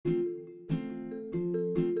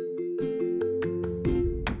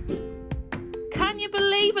you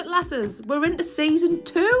believe it, lasses? We're into season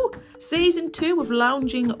 2. Season 2 of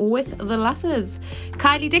Lounging with the Lasses.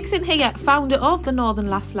 Kylie Dixon here, founder of the Northern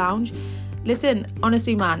Lass Lounge. Listen,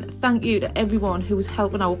 honestly, man, thank you to everyone who is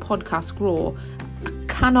helping our podcast grow. I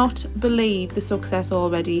cannot believe the success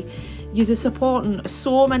already. You're supporting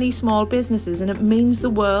so many small businesses and it means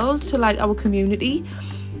the world to like our community.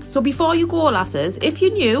 So before you go, lasses, if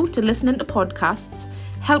you're new to listening to podcasts,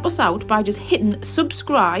 help us out by just hitting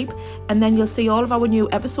subscribe and then you'll see all of our new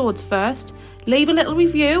episodes first. Leave a little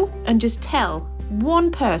review and just tell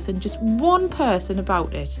just one person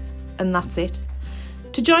about it. And that's it.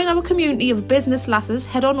 To join our community of business lasses,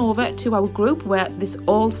 head on over to our group where this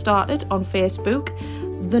all started on Facebook,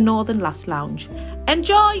 the Northern Lass Lounge.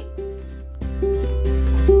 Enjoy!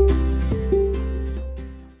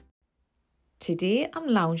 Today I'm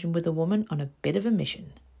lounging with a woman on a bit of a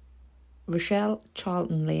mission. Rochelle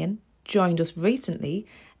Charlton-Laine joined us recently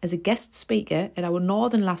as a guest speaker at our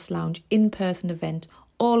Northern Lass Lounge in-person event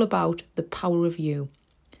all about the power of you.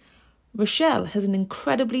 Rochelle has an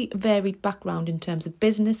incredibly varied background in terms of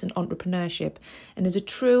business and entrepreneurship and is a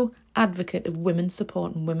true advocate of women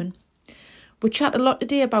supporting women. We chat a lot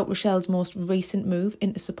today about Rochelle's most recent move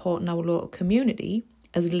into supporting our local community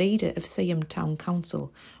as leader of Seaham Town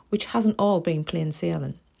Council, which hasn't all been plain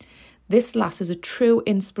sailing. This lass is a true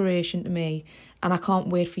inspiration to me and I can't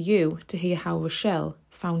wait for you to hear how Rochelle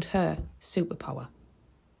found her superpower.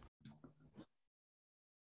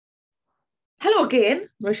 Hello again,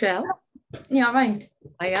 Rochelle. Yeah, right.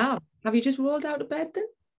 I am. Have you just rolled out of bed then?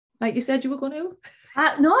 Like you said you were going to?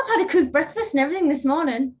 No, I've had a cooked breakfast and everything this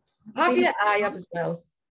morning. Have you? I have as well.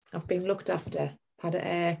 I've been looked after. Had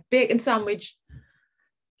a bacon sandwich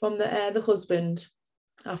from the husband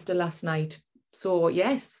after last night. So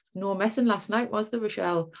yes, no messing last night, was there,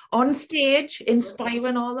 Rochelle? On stage,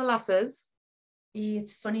 inspiring all the lasses. Yeah,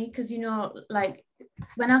 it's funny because like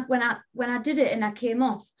when I did it and I came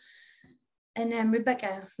off, and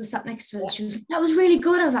Rebecca was sat next to us. She was like, "That was really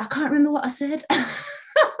good." I was like, "I can't remember what I said."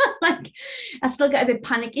 Like, I still get a bit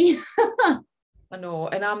panicky. I know,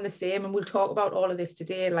 and I'm the same. And we'll talk about all of this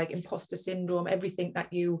today, like imposter syndrome, everything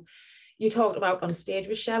that you talked about on stage,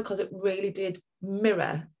 Rochelle, because it really did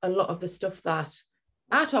mirror a lot of the stuff that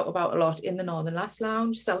I talk about a lot in the Northern Lass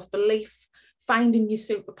Lounge, self-belief, finding your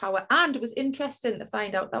superpower. And it was interesting to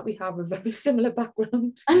find out that we have a very similar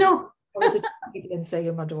background. I know. I was a in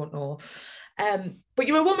Seaham, I don't know. But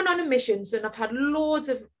you're a woman on a mission, and I've had loads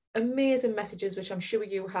of amazing messages, which I'm sure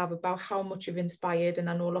you have, about how much you've inspired. And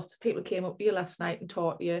I know lots of people came up to you last night and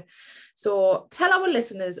taught you. So tell our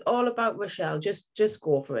listeners all about Rochelle. Just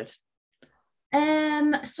go for it.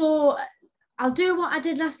 So I'll do what I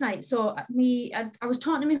did last night. So I was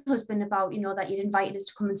talking to my husband about, that you'd invited us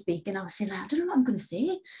to come and speak, and I was saying, like, I don't know what I'm going to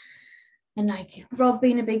say. And like Rob,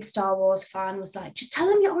 being a big Star Wars fan, was like, just tell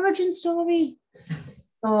them your origin story.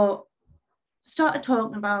 So started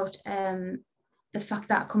talking about the fact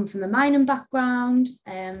that I come from a mining background,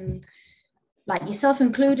 like yourself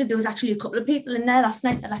included. There was actually a couple of people in there last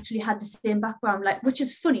night that actually had the same background, like, which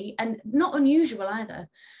is funny and not unusual either.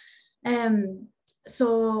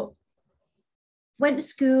 So went to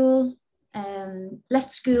school,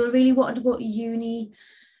 left school, really wanted to go to uni.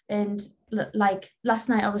 And like last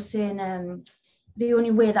night I was saying, the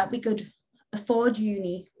only way that we could afford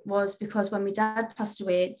uni was because when my dad passed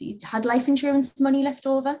away, he had life insurance money left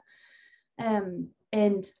over. And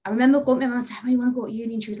I remember going to my mum and saying, "I really want to go to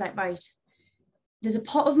uni." And she was like, "Right, there's a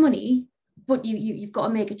pot of money, but you've got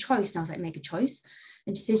to make a choice." And I was like, "Make a choice?"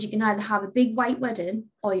 And she says, "You can either have a big white wedding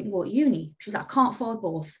or you can go to uni." She was like, "I can't afford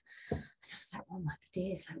both." And I was like, "Oh my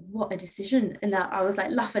days, like what a decision." And I was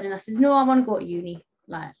like laughing, and I says, "No, I want to go to uni.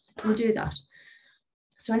 Like, we'll do that."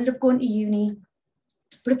 So I ended up going to uni.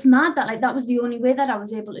 But it's mad that like that was the only way that I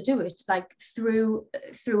was able to do it, like through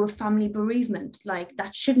a family bereavement. Like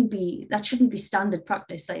that shouldn't be standard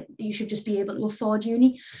practice. Like you should just be able to afford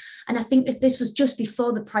uni. And I think this was just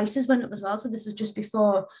before the prices went up as well. So this was just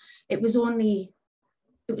before it was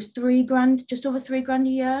 $3,000, just over $3,000 a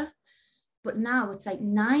year. But now it's like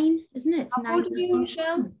 9, isn't it? It's How old are you,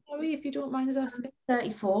 Rochelle? Sorry, if you don't mind us asking.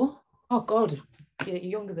 34. Oh God, you're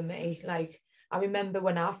younger than me. Like I remember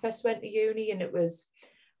when I first went to uni, and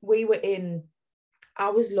I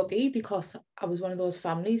was lucky because I was one of those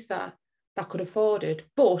families that could afford it.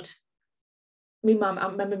 But I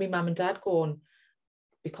remember my mum and dad going,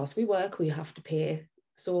 because we work, we have to pay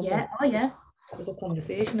so much. Oh yeah. It was a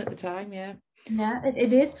conversation at the time, yeah. Yeah,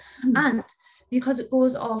 it is. And because it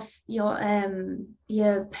goes off your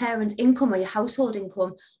parents' income or your household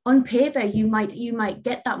income. On paper, you might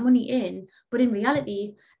get that money in, but in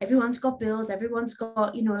reality, everyone's got bills, everyone's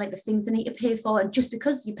got, you know, like the things they need to pay for. And just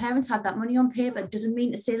because your parents have that money on paper doesn't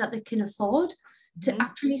mean to say that they can afford to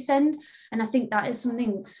actually send. And I think that is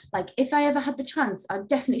something, like, if I ever had the chance, I'd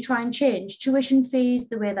definitely try and change tuition fees,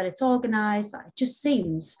 the way that it's organized. It just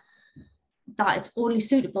seems that it's only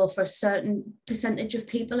suitable for a certain percentage of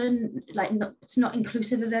people, and like it's not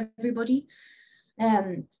inclusive of everybody.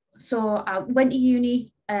 So I went to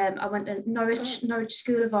uni. I went to Norwich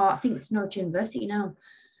School of Art. I think it's Norwich University now.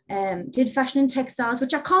 Did fashion and textiles,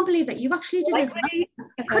 which I can't believe that you actually did as well.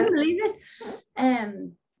 I couldn't believe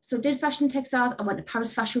it. So did fashion and textiles. I went to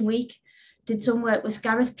Paris Fashion Week. Did some work with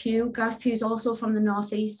Gareth Pugh. Gareth Pugh's also from the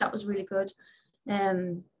Northeast. That was really good.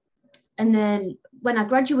 And then when I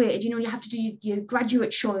graduated, you know, you have to do your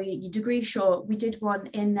graduate show, your degree show. We did one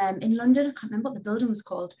in London. I can't remember what the building was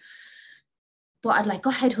called. But I'd like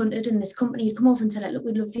got headhunted, and this company had come over and said, like, look,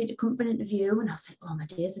 we'd love you to come for an interview. And I was like, oh my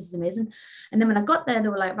days, this is amazing. And then when I got there, they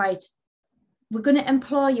were like, right, we're going to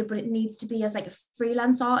employ you, but it needs to be as like a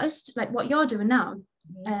freelance artist, like what you're doing now.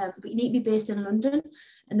 But you need to be based in London.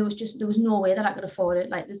 And there was no way that I could afford it.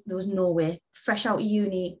 Like there was no way. Fresh out of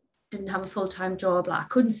uni, didn't have a full-time job. Like I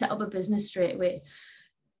couldn't set up a business straight away.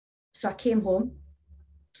 So I came home,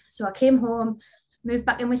 moved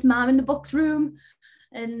back in with Mum in the books room,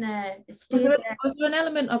 and stayed there. Was there an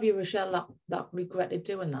element of you, Rochelle, that regretted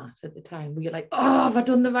doing that at the time? Were you like, oh, have I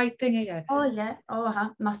done the right thing again? Oh yeah,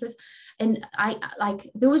 massive. And I like,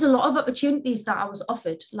 there was a lot of opportunities that I was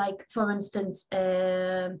offered. Like for instance,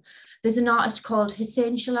 there's an artist called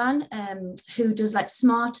Hussein Shalan, who does like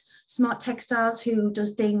smart textiles, who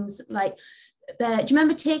does things like, do you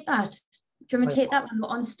remember Take That? Do you remember Take That, when we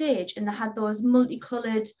were on stage and they had those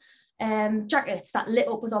multicolored jackets that lit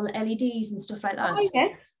up with all the LEDs and stuff like that? Oh,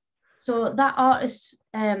 yes. So that artist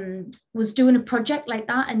was doing a project like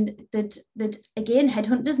that, and they'd again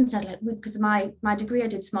headhunters and said, like, because my degree, I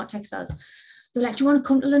did smart textiles. They're like, do you want to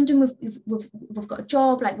come to London? We've got a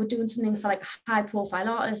job, like we're doing something for like a high profile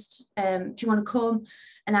artist. Do you want to come?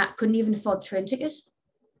 And I couldn't even afford the train ticket.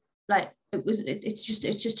 Like it's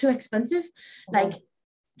just too expensive. Okay. Like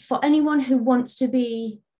for anyone who wants to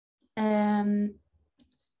be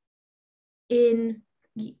in,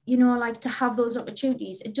 you know, like to have those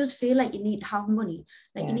opportunities, it does feel like you need to have money.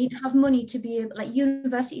 Like you need to have money to be able, like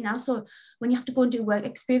university now. So when you have to go and do work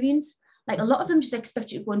experience, like a lot of them just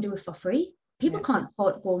expect you to go and do it for free. People can't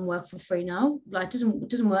afford to go and work for free now. Like it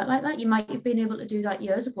doesn't work like that. You might have been able to do that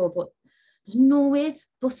years ago, but there's no way.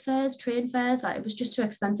 Bus fares, train fares, like it was just too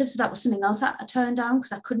expensive. So that was something else I turned down,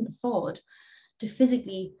 because I couldn't afford to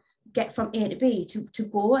physically get from A to B to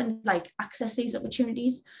go and like access these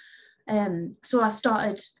opportunities. So I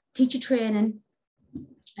started teacher training,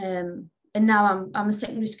 and now I'm a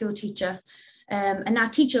secondary school teacher, and I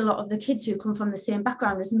teach a lot of the kids who come from the same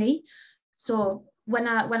background as me. So when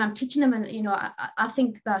I'm teaching them, and you know, I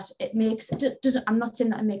think that it makes it doesn't. I'm not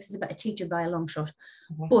saying that it makes us a better teacher by a long shot,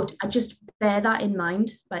 but I just bear that in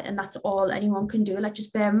mind, right? And that's all anyone can do. Like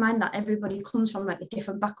just bear in mind that everybody comes from like a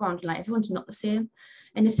different background. Like everyone's not the same,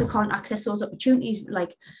 and if they can't access those opportunities,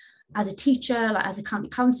 like as a teacher, like as a county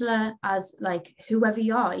councillor, as like whoever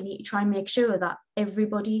you are, you need to try and make sure that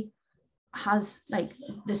everybody has like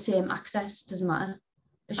the same access. Doesn't matter.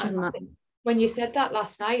 It shouldn't matter. When you said that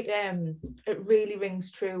last night, it really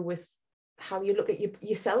rings true with how you look at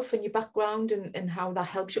yourself and your background, and how that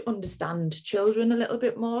helps you understand children a little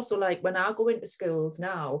bit more. So like when I go into schools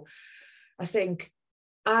now, I think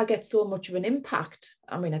I get so much of an impact.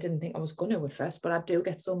 I mean, I didn't think I was going to at first, but I do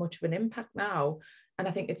get so much of an impact now. And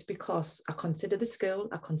I think it's because I consider the school,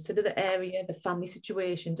 I consider the area, the family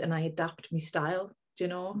situations, and I adapt my style, do you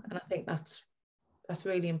know? And I think that's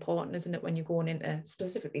really important, isn't it, when you're going into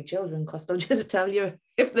specifically children, because they'll just tell you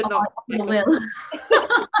if they're not. They will.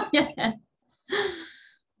 Yeah.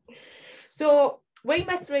 So we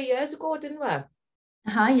met 3 years ago, didn't we?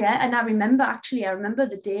 Yeah, and I remember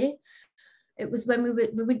the day. It was when we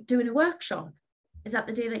were doing a workshop. Is that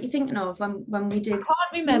the day that you're thinking of, when we did? I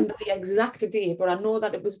can't remember the exact day, but I know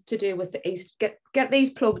that it was to do with the East. Get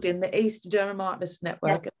these plugged in, the East Durham Artists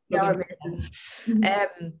Network. Yeah,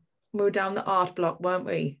 we were down the art block, weren't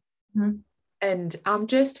we? Mm-hmm. And I'm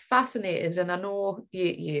just fascinated, and I know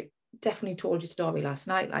you definitely told your story last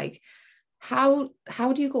night. Like, how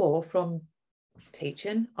do you go from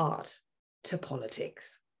teaching art to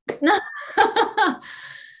politics?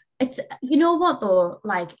 It's, you know what though,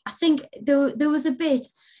 like I think there was a bit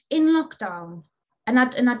in lockdown, and I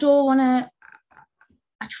don't want to.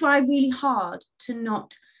 I try really hard to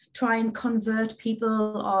not try and convert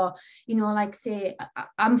people, or, you know, like say,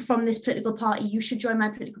 I'm from this political party, you should join my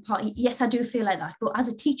political party. Yes, I do feel like that. But as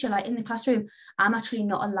a teacher, like in the classroom, I'm actually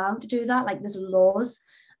not allowed to do that. Like there's laws.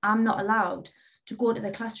 I'm not allowed to go to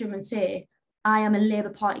the classroom and say, I am a Labour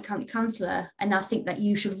Party county councillor and I think that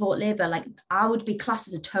you should vote Labour. Like I would be classed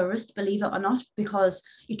as a terrorist, believe it or not, because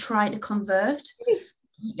you're trying to convert.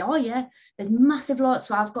 Oh yeah, there's massive laws.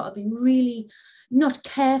 So I've got to be really not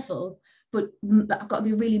careful, but I've got to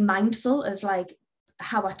be really mindful of like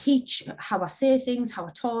how I teach, how I say things, how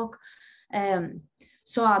I talk.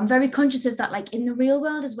 So I'm very conscious of that, like in the real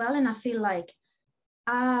world as well. And I feel like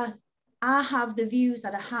I have the views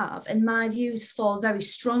that I have, and my views fall very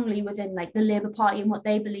strongly within like the Labour Party and what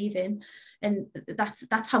they believe in. And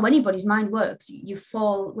that's how anybody's mind works. You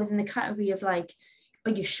fall within the category of like,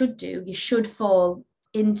 or you should fall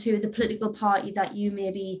into the political party that you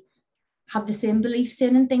maybe have the same beliefs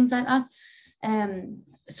in and things like that.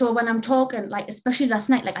 So when I'm talking, like, especially last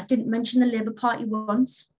night, like I didn't mention the Labour Party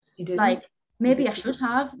once. You didn't? Like maybe I should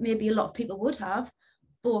have, maybe a lot of people would have,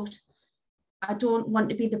 but I don't want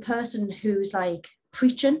to be the person who's like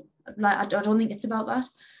preaching. Like I don't think it's about that.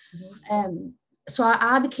 Mm-hmm. So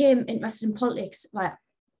I became interested in politics. Like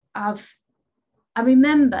I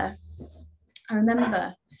remember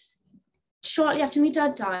shortly after my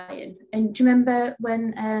dad dying, and do you remember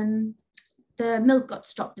when the milk got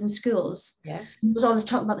stopped in schools? Yeah. There was all this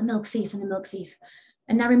talk about the milk thief and the milk thief.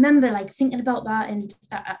 And I remember like thinking about that, and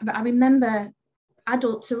I remember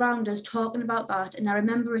adults around us talking about that, and I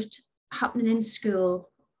remember it happening in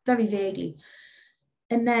school very vaguely.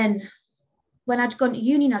 And then when I'd gone to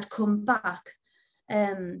uni and I'd come back,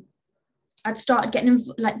 I'd started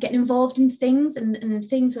getting involved in things, and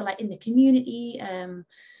things were like in the community,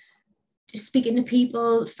 speaking to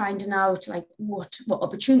people, finding out like what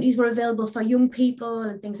opportunities were available for young people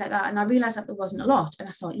and things like that. And I realized that there wasn't a lot. And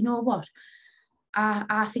I thought, you know what?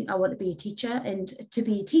 I think I want to be a teacher. And to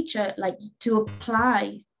be a teacher, like to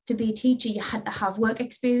apply to be a teacher, you had to have work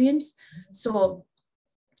experience. So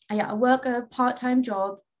I had to work a part-time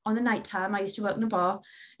job on the night time. I used to work in a bar.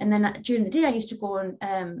 And then during the day, I used to go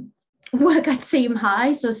and work at Seaham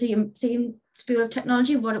High. So Seaham School of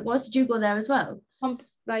Technology, what it was. Did you go there as well?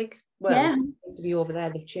 Yeah. It used to be over there.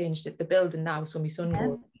 They've changed it, the building now. So my son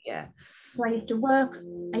goes, yeah. So I used to work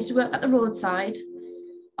at the roadside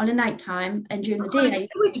on a night time, and during the day.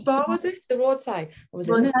 Which bar was it? The roadside. I was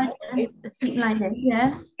roadside, in the Charlton-Laine,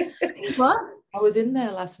 yeah. What? I was in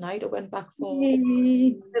there last night. I went back for a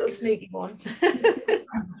little sneaky one.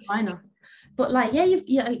 I know, but like,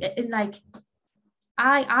 like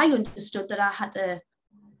I understood that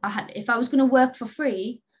I had if I was going to work for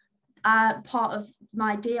free, part of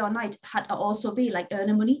my day or night had to also be like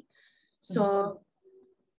earning money. So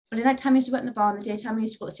at the night time I used to work in the bar, and the daytime I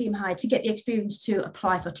used to go to Seaham High to get the experience to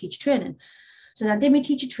apply for teacher training. So then I did my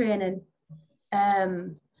teacher training,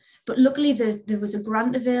 but luckily there was a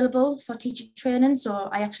grant available for teacher training, so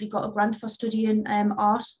I actually got a grant for studying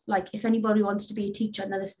art. Like if anybody wants to be a teacher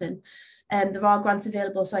and they're listening, there are grants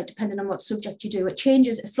available. So like depending on what subject you do, it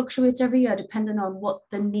fluctuates every year depending on what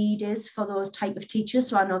the need is for those type of teachers.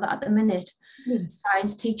 So I know that at the minute,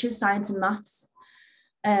 science teachers, science and maths,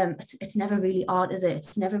 it's never really art, is it?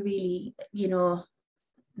 It's never really, you know,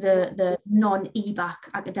 the non-EBAC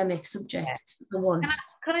academic subjects. The one.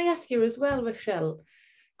 Can I ask you as well, Rochelle?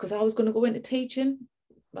 Because I was going to go into teaching,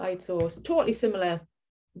 right? So totally similar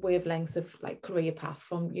wavelengths of like career path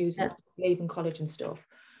from leaving college and stuff.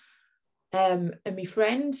 And my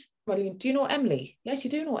friend, well, do you know Emily? Yes, you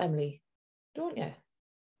do know Emily, don't you?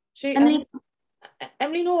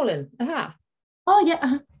 Emily Nolan. Oh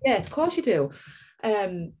yeah. Yeah, of course you do.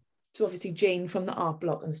 So obviously Jane from the art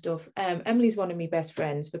block and stuff. Emily's one of my best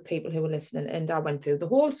friends for people who are listening, and I went through the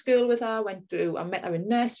whole school with her. I met her in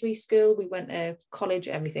nursery school, we went to college,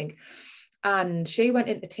 everything. And she went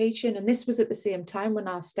into teaching, and this was at the same time when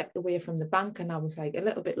I stepped away from the bank, and I was like a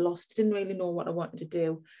little bit lost, didn't really know what I wanted to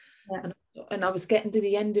do. Yeah. And I was getting to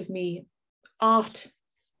the end of me art.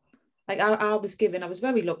 Like I was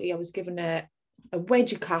very lucky, I was given a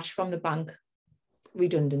wedge of cash from the bank,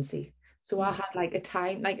 redundancy. So I had like a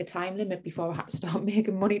time limit before I had to start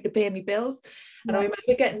making money to pay me bills. And I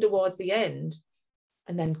remember getting towards the end,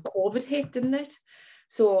 and then COVID hit, didn't it?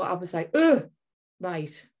 So I was like,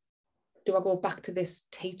 right, do I go back to this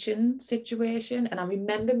teaching situation? And I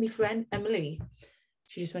remember my friend Emily,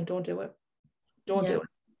 she just went, don't do it. Don't do it.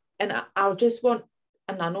 And I just want,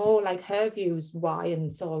 and I know like her views why,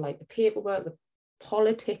 and it's all like the paperwork, the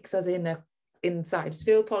politics as in inside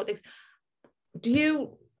school politics. Do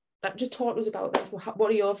you just talk to us about that?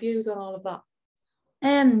 What are your views on all of that?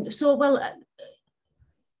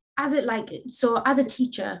 as a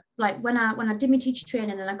teacher, like when I did my teacher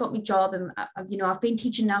training and I got my job, and I've been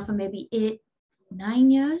teaching now for maybe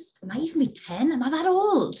 8-9 years. I might even be 10. Am I that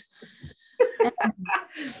old?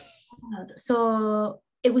 So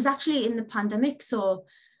it was actually in the pandemic. So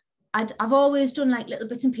I've always done like little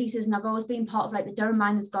bits and pieces, and I've always been part of like the Durham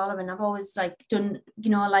Miners Gala, and I've always like done,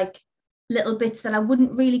 like little bits that I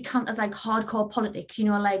wouldn't really count as like hardcore politics,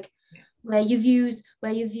 like where your views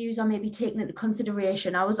are maybe taken into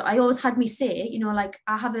consideration. I always had me say, like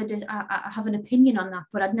I have an opinion on that,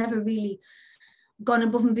 but I'd never really gone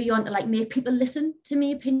above and beyond to like make people listen to my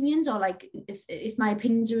opinions, or like if my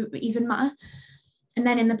opinions even matter. And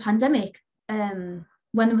then in the pandemic,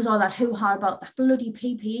 when there was all that hoo-ha about that bloody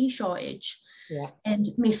PPE shortage, and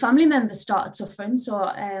my family members started suffering. So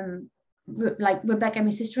like Rebecca,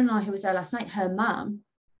 my sister-in-law, who was there last night, her mum,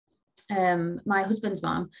 my husband's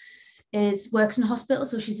mum, works in a hospital,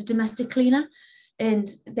 so she's a domestic cleaner, and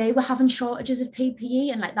they were having shortages of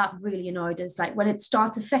PPE, and like that really annoyed us, like when it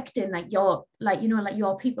starts affecting like your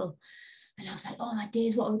people. And I was like, oh my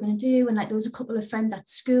days, what are we going to do? And like there was a couple of friends at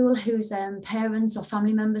school whose parents or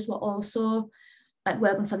family members were also like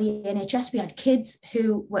working for the NHS. We had kids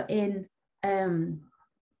who were in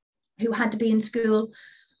who had to be in school,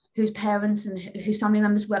 whose parents and whose family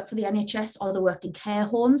members worked for the NHS, or they worked in care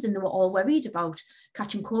homes, and they were all worried about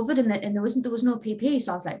catching COVID, and there was no PPE.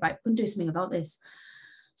 So I was like, right, I'm going to do something about this.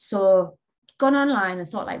 So gone online and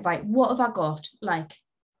thought like, right, what have I got? Like,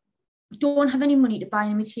 don't have any money to buy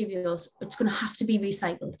any materials. It's going to have to be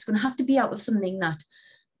recycled. It's going to have to be out of something that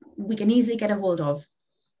we can easily get a hold of.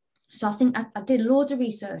 So I think I did loads of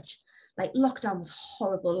research. Like lockdown was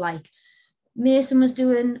horrible. Like Mason was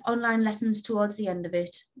doing online lessons towards the end of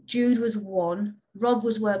it. Jude was one. Rob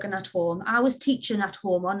was working at home. I was teaching at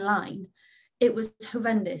home online. It was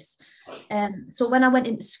horrendous. So when I went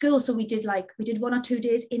into school, so we did 1 or 2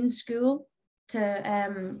 days in school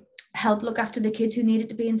to help look after the kids who needed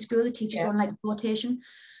to be in school. The teachers were on like rotation.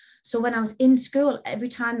 So when I was in school, every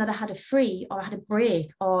time that I had a free or I had a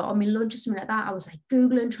break or on my lunch or something like that, I was like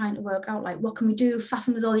Googling, trying to work out like, what can we do?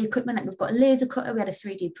 Faffing with all the equipment. Like we've got a laser cutter, we had a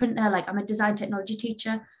 3D printer. Like I'm a design technology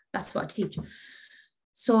teacher. That's what I teach.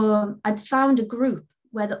 So I'd found a group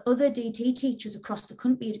where the other DT teachers across the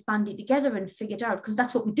country had banded together and figured out, because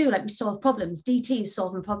that's what we do. Like we solve problems. DT is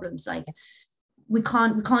solving problems. Like we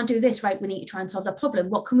can't do this, right? We need to try and solve that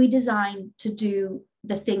problem. What can we design to do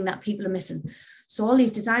the thing that people are missing? So all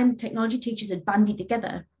these design technology teachers had banded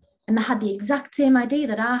together, and they had the exact same idea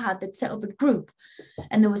that I had. They'd set up a group,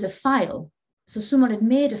 and there was a file. So someone had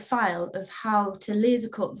made a file of how to laser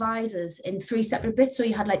cut visors in 3 separate bits. So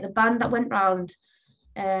you had like the band that went round,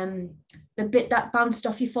 the bit that bounced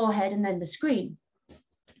off your forehead, and then the screen.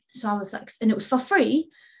 So I was like, and it was for free.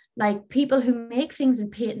 Like people who make things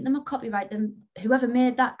and patent them or copyright them, whoever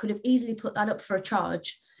made that could have easily put that up for a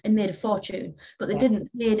charge and made a fortune, but they didn't.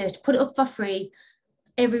 Made it, put it up for free.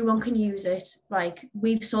 Everyone can use it. Like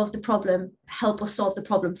we've solved the problem, help us solve the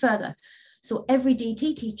problem further. So every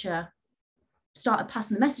DT teacher started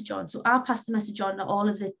passing the message on. So I passed the message on to all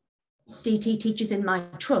of the DT teachers in my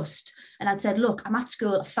trust, and I'd said, look, I'm at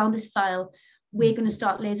school, I found this file, we're going to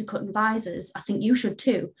start laser cutting visors, I think you should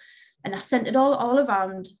too. And I sent it all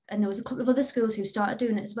around, and there was a couple of other schools who started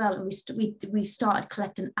doing it as well. And we started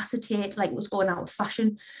collecting acetate, like it was going out of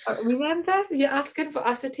fashion. I remember you asking for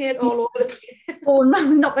acetate all over the place. Going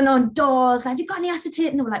around knocking on doors, like, have you got any acetate?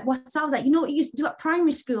 And they were like, what's that? I was like, you know what you used to do at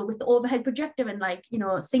primary school with the overhead projector and like,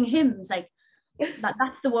 sing hymns, like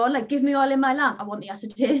that's the one, like give me all in my lamp, I want the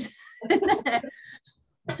acetate.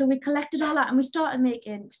 So we collected all that, and we started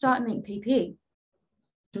making PPE.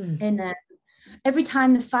 And every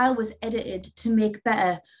time the file was edited to make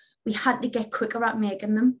better, we had to get quicker at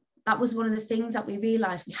making them. That was one of the things that we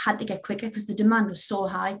realized. We had to get quicker because the demand was so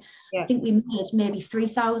high. I think we made maybe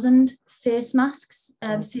 3,000 face masks,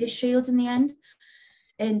 face shields in the end.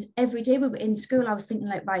 And every day we were in school, I was thinking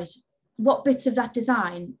like, right, what bits of that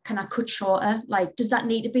design can I cut shorter? Like, does that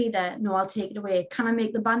need to be there? No, I'll take it away. Can I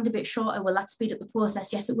make the band a bit shorter? Will that speed up the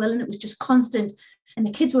process? Yes, it will. And it was just constant. And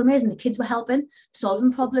the kids were amazing. The kids were helping,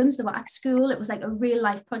 solving problems. They were at school. It was like a real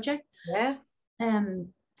life project. Yeah.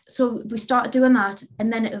 So we started doing that,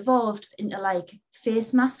 and then it evolved into like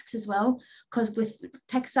face masks as well. Because with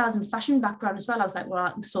textiles and fashion background as well, I was like, well,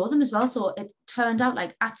 I can sew them as well. So it turned out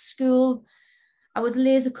like at school, I was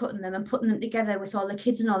laser cutting them and putting them together with all the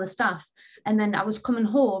kids and all the staff. And then I was coming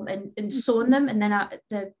home and sewing them. And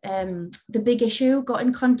then the big issue got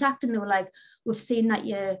in contact, and they were like, we've seen that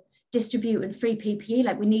you're distributing free PPE.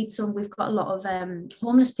 Like we need some, we've got a lot of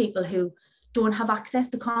homeless people who don't have access,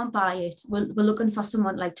 they can't buy it. We're looking for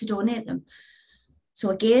someone like to donate them. So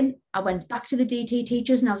again, I went back to the DT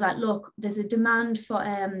teachers and I was like, look, there's a demand for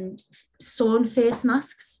sewn face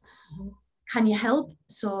masks. Can you help?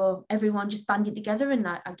 So everyone just banded together, and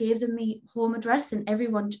I gave them my home address, and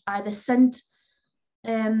everyone either sent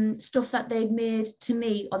stuff that they'd made to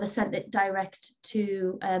me, or they sent it direct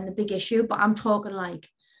to the Big Issue. But I'm talking like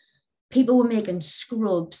people were making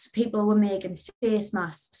scrubs, people were making face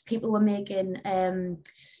masks, people were making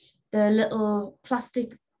the little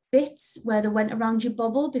plastic bits where they went around your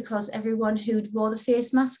bubble, because everyone who'd wore the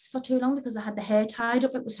face masks for too long because they had the hair tied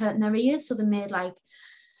up, it was hurting their ears. So they made like,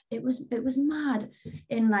 it was mad.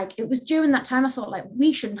 And like, it was during that time I thought, like,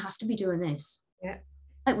 we shouldn't have to be doing this. Yeah.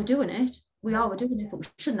 Like, we're doing it. We're doing it, but we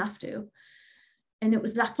shouldn't have to. And it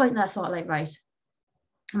was that point that I thought, like, right,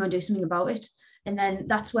 I'm gonna do something about it. And then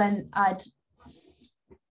that's when I'd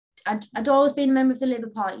always been a member of the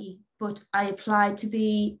Labour Party, but I applied to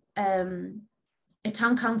be a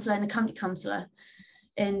town councillor and a county councillor.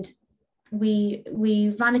 And we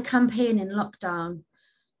ran a campaign in lockdown,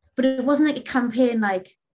 but it wasn't like a campaign,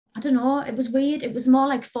 like, I don't know, it was weird. It was more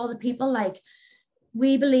like for the people, like,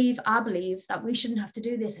 I believe that we shouldn't have to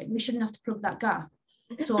do this. Like, we shouldn't have to plug that gap.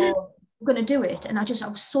 So we're going to do it. And I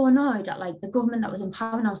was so annoyed at like the government that was in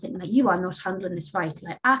power. And I was thinking, like, you are not handling this right.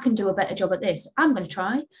 Like, I can do a better job at this. I'm going to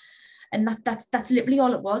try. And that's literally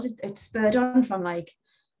all it was. It spurred on from like,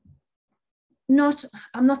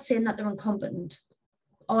 I'm not saying that they're incompetent.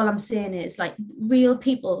 All I'm saying is, like, real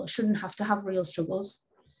people shouldn't have to have real struggles.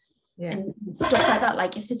 Yeah. And stuff like that.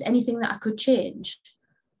 Like, if there's anything that I could change,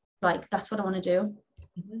 like, that's what I want to do.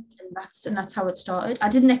 And that's how it started.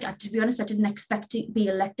 To be honest, I didn't expect to be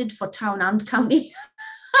elected for town and county.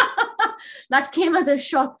 That came as a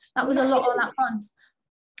shock. That was a lot all at once.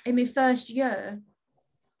 In my first year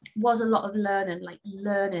was a lot of learning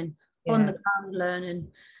on the ground, learning,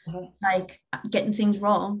 like getting things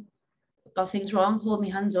wrong. Got things wrong, hold my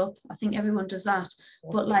hands up. I think everyone does that.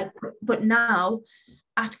 But now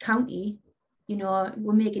at county, you know,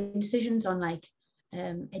 we're making decisions on like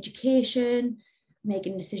education,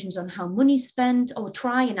 making decisions on how money's spent, or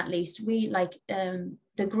trying, at least. We like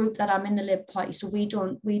the group that I'm in, the Labour Party, so we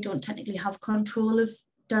don't technically have control of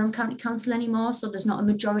Durham County Council anymore, so there's not a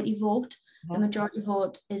majority vote. The majority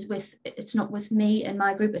vote it's not with me and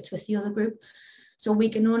my group, it's with the other group. So we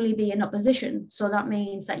can only be in opposition. So that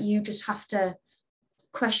means that you just have to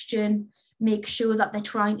question, make sure that they're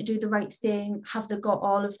trying to do the right thing. Have they got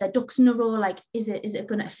all of their ducks in a row? Like, is it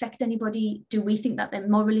going to affect anybody? Do we think that they're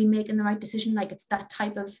morally making the right decision? Like, it's that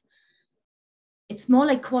type of, it's more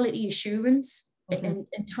like quality assurance and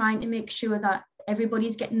trying to make sure that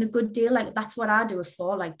everybody's getting a good deal. Like, that's what I do it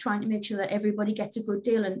for, like trying to make sure that everybody gets a good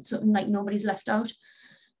deal and something like nobody's left out.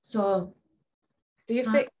 So do you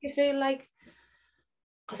feel like,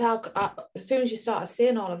 because as soon as you started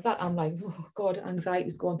saying all of that, I'm like, oh God,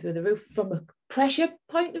 anxiety's going through the roof. From a pressure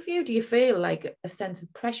point of view, do you feel like a sense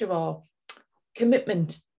of pressure or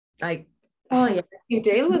commitment? Like, oh yeah, you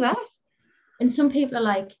deal with that? And some people are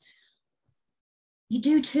like, you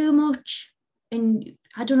do too much, and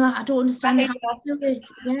I don't know, I don't understand how you do it.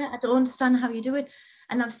 Yeah, I don't understand how you do it.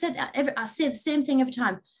 And I say the same thing every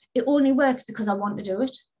time. It only works because I want to do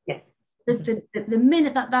it. Yes. The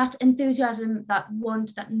minute that enthusiasm, that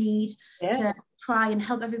want, that need to try and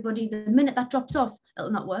help everybody, the minute that drops off,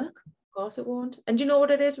 it'll not work. Of course it won't. And do you know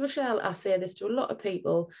what it is, Rochelle? I say this to a lot of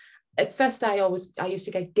people. At first, I used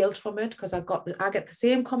to get guilt from it, because I get the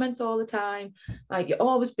same comments all the time. Like, you're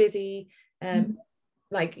always busy.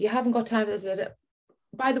 Like, you haven't got time for this.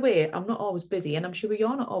 By the way, I'm not always busy, and I'm sure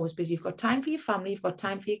you're not always busy. You've got time for your family, you've got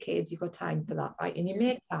time for your kids, you've got time for that, right? And you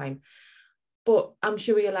make time. But I'm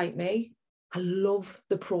sure you're like me. I love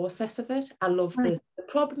the process of it. I love the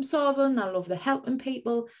problem solving. I love the helping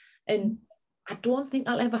people. And I don't think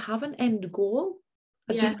I'll ever have an end goal.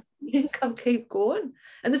 I just think I'll keep going.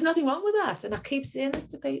 And there's nothing wrong with that. And I keep saying this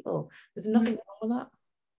to people. There's nothing wrong with that.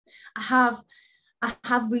 I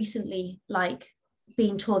have recently, like,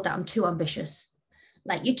 been told that I'm too ambitious.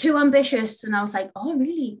 Like, you're too ambitious. And I was like, oh,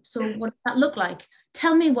 really? So what does that look like?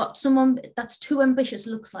 Tell me what someone that's too ambitious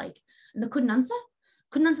looks like. And they couldn't answer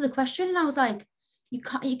the question. And I was like, we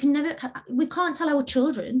can't tell our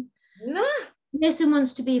children. Nah. Mason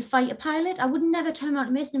wants to be a fighter pilot. I would never turn around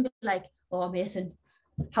to Mason and be like, oh, Mason,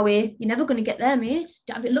 how are you? You're never going to get there, mate.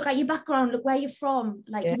 Look at your background, look where you're from.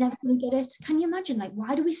 Like, you're never going to get it. Can you imagine? Like,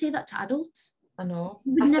 why do we say that to adults? I know.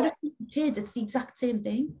 We would never say to kids. It's the exact same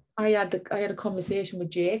thing. I had a conversation with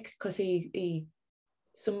Jake, because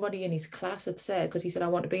somebody in his class had said, because he said, I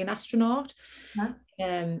want to be an astronaut.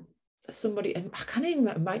 Somebody, I can't even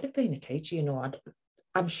remember, it might have been a teacher, you know,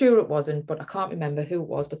 I'm sure it wasn't, but I can't remember who it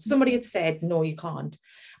was, but somebody had said, no, you can't.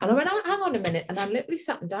 And I went, oh, hang on a minute. And I literally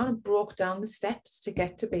sat down and broke down the steps to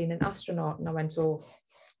get to being an astronaut. And I went, oh,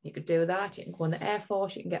 you could do that. You can go in the Air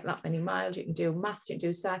Force. You can get that many miles. You can do maths. You can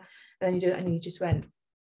do science. And then you do it. And you just went,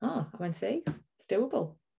 oh, I went, see, it's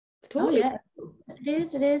doable. It's totally doable.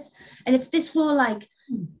 It is. And it's this whole like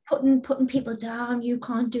putting people down. You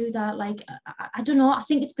can't do that. Like, I don't know. I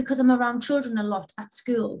think it's because I'm around children a lot at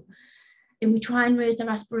school. And we try and raise their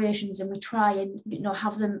aspirations, and we try and, you know,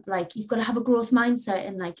 have them like, you've got to have a growth mindset.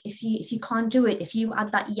 And like, if you can't do it, if you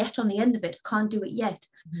add that yet on the end of it, can't do it yet,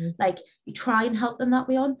 like you try and help them that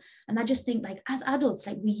way on. And I just think like as adults,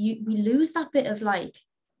 like we lose that bit of like,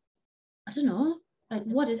 I don't know, like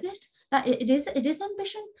what is it? That it is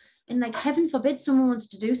ambition. And like, heaven forbid someone wants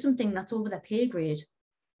to do something that's over their pay grade.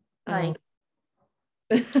 Like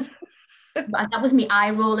that was me eye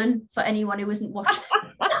rolling for anyone who isn't watching.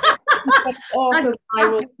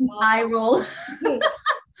 Eye roll.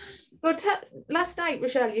 But last night,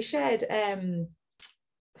 Rochelle, you shared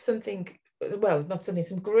something, well, not something,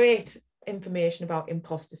 some great information about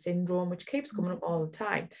imposter syndrome, which keeps coming up all the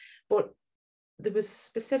time. But there was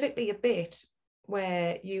specifically a bit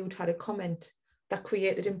where you'd had a comment that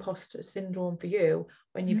created imposter syndrome for you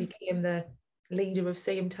when you became the leader of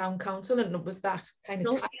Seaham Town Council, and it was that kind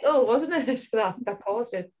of title, wasn't it, that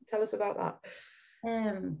caused it? Tell us about that.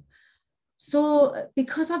 So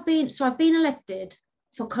because I've been elected,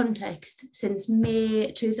 for context, since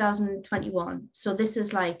May 2021. So this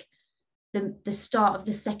is like the start of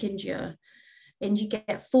the second year, and you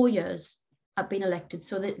get 4 years I've been elected.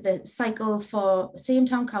 So the cycle for Seaham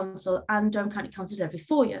Town Council and Durham County Council is every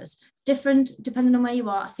 4 years. It's different depending on where you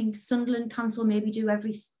are. I think Sunderland Council maybe do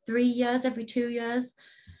every 3 years, every 2 years.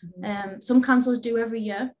 Some councils do every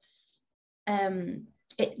year.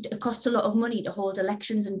 It costs a lot of money to hold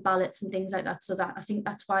elections and ballots and things like that. So that I think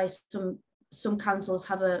that's why some councils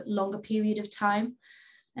have a longer period of time.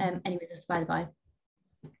 Anyway, that's by the by.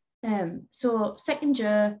 So second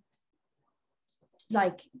year,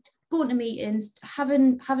 like going to meetings,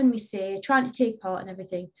 having me say, trying to take part and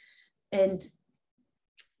everything. And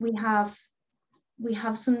we have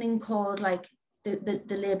something called like the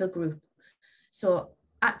Labour group. So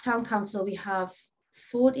at Town Council, we have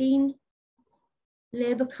 14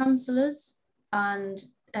 Labour councillors, and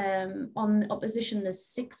on the opposition, there's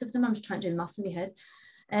 6 of them. I'm just trying to do the maths in my head.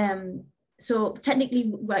 So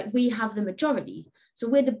technically, like, we have the majority. So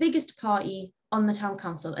we're the biggest party on the Town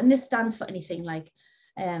Council. And this stands for anything like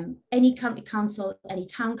any county council, any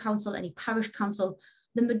town council, any parish council.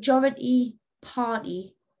 The majority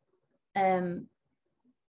party, the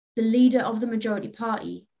leader of the majority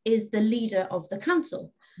party is the leader of the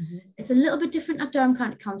council. It's a little bit different at Durham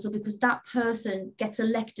County Council because that person gets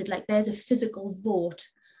elected, like there's a physical vote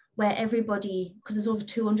where everybody, because there's over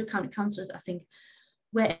 200 county councillors, I think,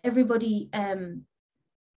 where everybody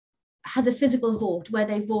has a physical vote where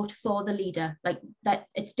they vote for the leader. Like that,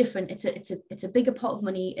 it's different. It's a bigger pot of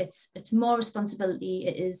money. It's more responsibility.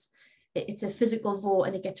 It's a physical vote,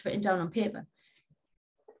 and it gets written down on paper.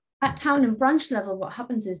 At town and branch level, what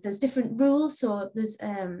happens is there's different rules. So there's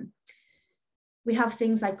we have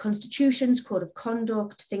things like constitutions, code of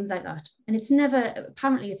conduct, things like that. And it's never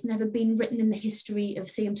been written in the history of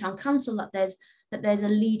Seaham Town Council that there's a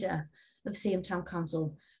leader of Seaham Town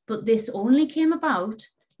Council. But this only came about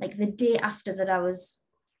like the day after that I was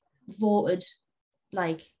voted,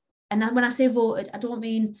 like, and when I say voted, I don't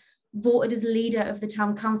mean voted as leader of the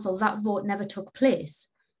town council. That vote never took place.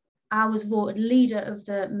 I was voted leader of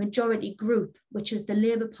the majority group, which is the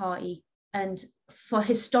Labour Party. And for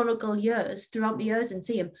historical years, throughout the years in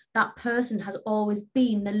Seaham, that person has always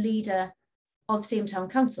been the leader of Seaham Town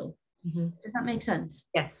Council. Does that make sense?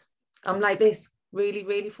 Yes. I'm like this, really,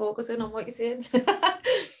 really focusing on what you're saying.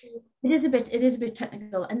 It is a bit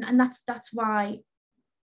technical, and that's why,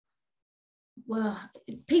 well,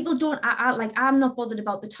 people don't, I'm not bothered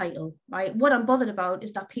about the title, right? What I'm bothered about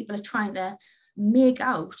is that people are trying to make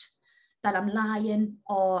out that I'm lying,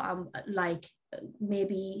 or I'm like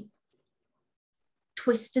maybe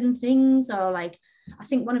twisting things, or like, I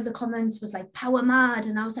think one of the comments was like power mad,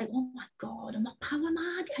 and I was like, oh my God, I'm not power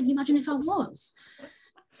mad. Can you imagine if I was?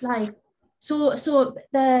 Like, so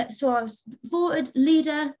I was voted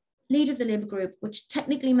leader of the Labour group, which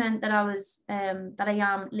technically meant that I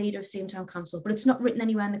am leader of Seaham Town Council, but it's not written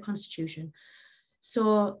anywhere in the Constitution.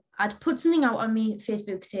 So I'd put something out on my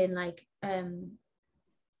Facebook saying like,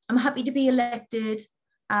 I'm happy to be elected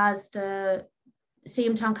as the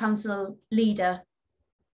Seaham Town Council leader,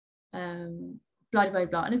 blah, blah,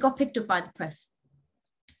 blah. And it got picked up by the press.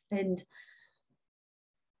 And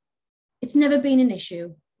it's never been an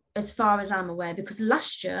issue. as far as I'm aware, because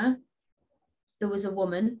last year there was a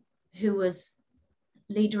woman who was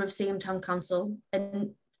leader of Seaham Town Council,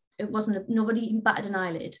 and it wasn't nobody even batted an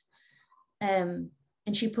eyelid, and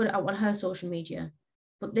she put it out on her social media.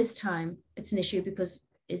 But this time it's an issue because,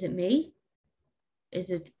 is it me?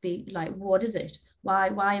 Is it what is it? Why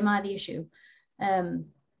am I the issue?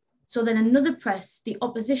 So then another press, the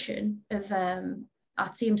opposition of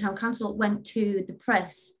at Seaham Town Council went to the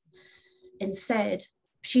press and said,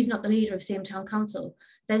 she's not the leader of Seaham Town Council.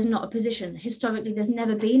 There's not a position. Historically, there's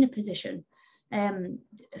never been a position.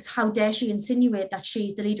 How dare she insinuate that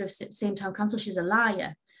she's the leader of Seaham Town Council? She's a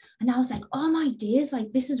liar. And I was like, oh my days,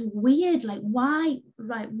 like, this is weird. Like, why?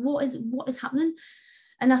 Like, what is happening?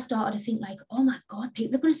 And I started to think, like, oh my God,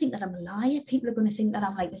 people are going to think that I'm a liar. People are going to think that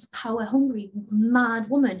I'm like this power hungry,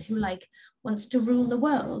 mad woman who like wants to rule the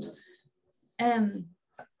world.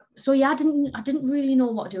 So yeah, I didn't really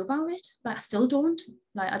know what to do about it. Like, I still don't.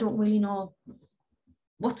 Like, I don't really know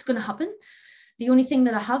what's going to happen. The only thing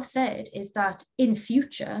that I have said is that in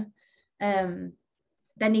future, there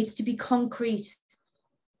needs to be concrete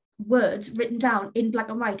words written down in black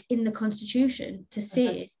and white in the Constitution to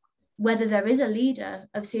say whether there is a leader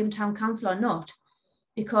of Seaham Town Council or not,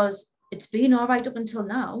 because it's been all right up until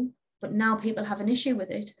now, but now people have an issue with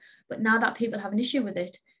it. But now that people have an issue with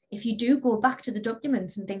it, if you do go back to the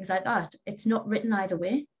documents and things like that, it's not written either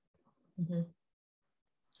way.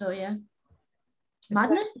 So yeah,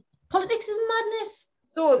 madness. Politics is madness.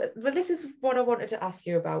 So, but this is what I wanted to ask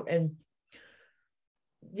you about, and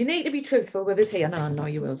you need to be truthful with us here, and I know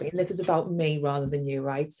you will be. And this is about me rather than you,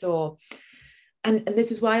 right? So, and this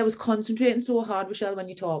is why I was concentrating so hard, Rochelle, when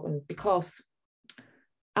you're talking, because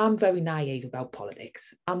I'm very naive about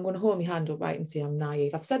politics. I'm going to hold my hand up right and say I'm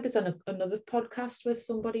naive. I've said this on another podcast with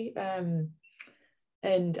somebody,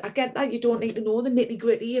 and I get that you don't need to know the nitty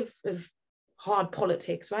gritty of hard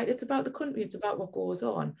politics, right? It's about the country. It's about what goes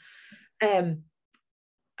on. And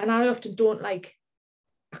I often don't I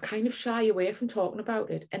kind of shy away from talking about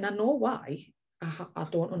it. And I know why. I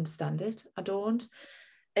don't understand it. I don't.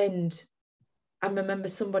 And I remember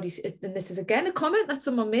somebody, and this is again a comment that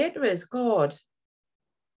someone made to us, God,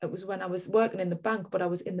 it was when I was working in the bank, but I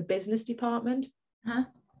was in the business department.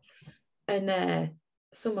 And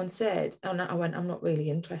someone said, and I went, I'm not really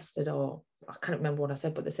interested, or I can't remember what I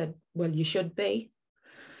said, but they said, well, you should be.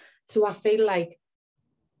 So I feel like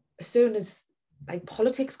as soon as like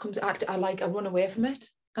politics comes out, I run away from it.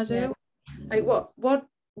 I do. Yeah. Like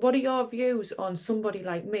what are your views on somebody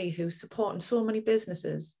like me who's supporting so many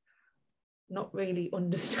businesses, not really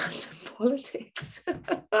understanding politics?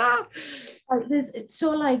 It's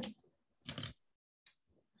so like,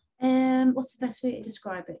 what's the best way to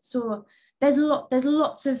describe it? So there's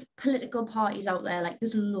lots of political parties out there, like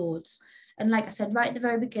there's loads. And like I said, right at the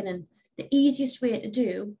very beginning, the easiest way to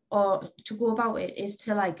do or to go about it is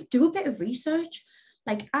to like do a bit of research.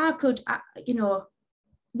 Like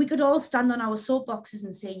we could all stand on our soapboxes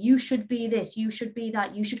and say, you should be this, you should be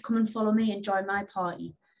that, you should come and follow me and join my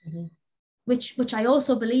party. Which I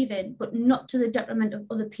also believe in, but not to the detriment of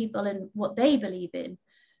other people and what they believe in.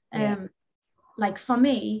 Like for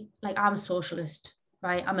me, like I'm a socialist,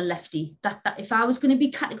 right? I'm a lefty. That if I was going to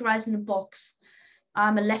be categorized in a box,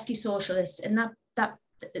 I'm a lefty socialist, and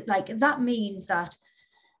that means that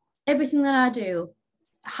everything that I do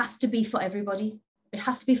has to be for everybody. It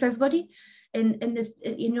has to be for everybody. And there's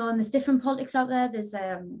and there's different politics out there.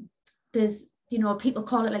 There's people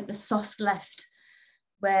call it like the soft left,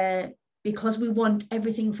 where because we want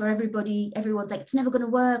everything for everybody, everyone's like, it's never going to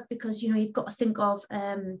work because you've got to think of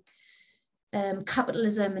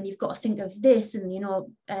capitalism, and you've got to think of this,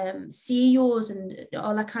 and CEOs and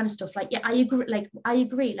all that kind of stuff. Like, yeah, I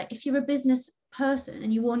agree. Like, if you're a business person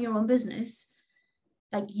and you own your own business,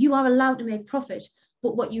 like, you are allowed to make profit.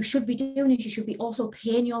 But what you should be doing is you should be also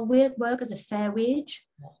paying your work as a fair wage.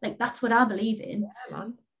 Like, that's what I believe in. Yeah,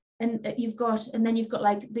 man. And then you've got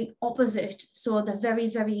like the opposite. So the very,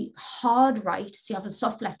 very hard right. So you have the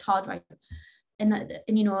soft left, hard right, and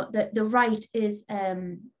the right is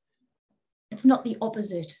it's not the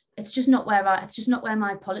opposite. It's just not where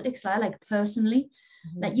my politics lie. Like, personally,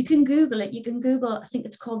 like, you can Google it. You can Google. I think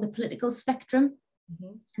it's called the political spectrum,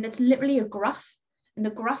 and it's literally a graph. And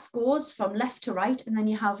the graph goes from left to right, and then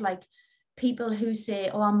you have like people who say,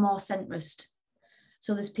 "Oh, I'm more centrist."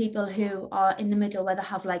 So there's people who are in the middle, where they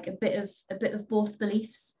have like a bit of both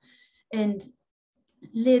beliefs. And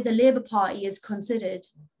the Labour Party is considered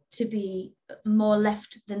to be more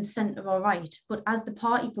left than centre or right. But as the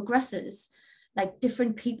party progresses, like,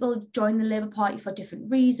 different people join the Labour Party for different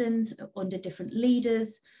reasons, under different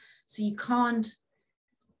leaders. So you can't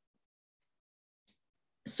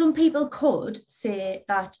some people could say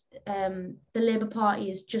that the Labour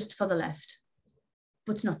Party is just for the left,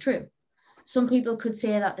 but it's not true. Some people could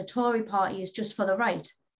say that the Tory Party is just for the right,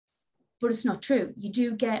 but it's not true. You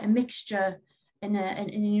do get a mixture and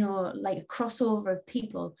you know, like a crossover of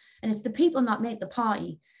people, and it's the people that make the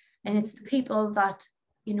party, and it's the people that,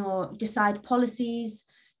 you know, decide policies,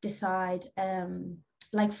 decide.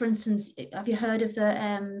 Like, for instance, have you heard of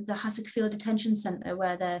the Hassickfield Detention Centre,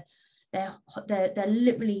 where they're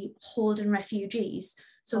literally holding refugees?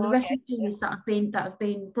 So the refugees that have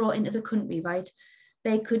been brought into the country, right?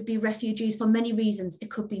 They could be refugees for many reasons. It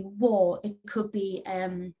could be war. It could be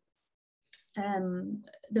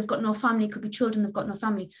they've got no family. It could be children. They've got no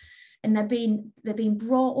family, and they're being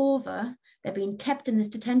brought over. They're being kept in this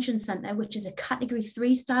detention centre, which is a Category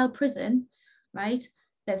 3 style prison, right?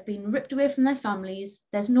 They've been ripped away from their families.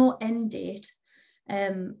 There's no end date.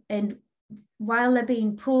 And while they're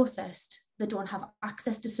being processed, they don't have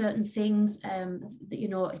access to certain things. You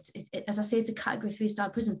know, as I say, it's a Category 3 style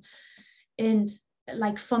prison. And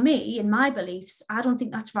like, for me, in my beliefs, I don't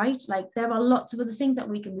think that's right. Like, there are lots of other things that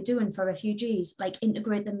we can be doing for refugees, like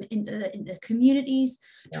integrate them into communities,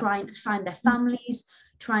 trying to find their families,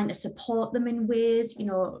 trying to support them in ways, you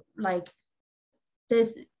know, like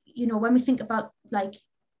there's, you know, when we think about like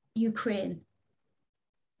Ukraine,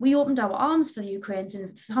 we opened our arms for the Ukrainians,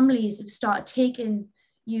 and families have started taking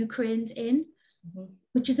Ukrainians in,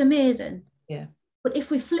 which is amazing. Yeah. But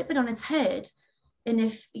if we flip it on its head, and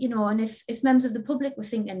if, you know, and if members of the public were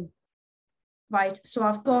thinking, right, so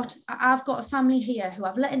I've got a family here who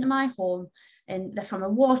I've let into my home, and they're from a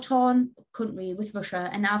war-torn country with Russia,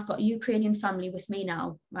 and I've got a Ukrainian family with me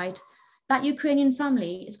now, right? That Ukrainian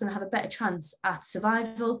family is going to have a better chance at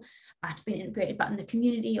survival, at being integrated back in the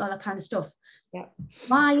community, all that kind of stuff. Yeah.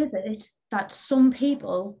 Why is it that some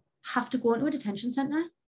people have to go into a detention centre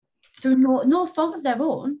through no fault of their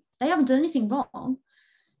own? They haven't done anything wrong.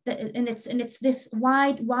 And it's this,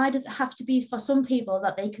 why does it have to be for some people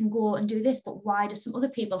that they can go and do this, but why do some other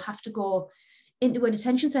people have to go into a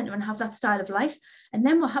detention centre and have that style of life? And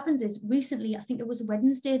then what happens is, recently, I think it was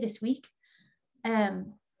Wednesday this week,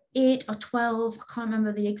 8 or 12, I can't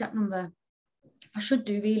remember the exact number, I should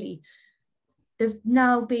do really, they've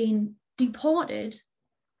now been deported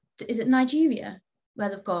to, is it Nigeria where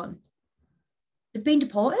they've gone? They've been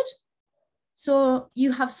deported. So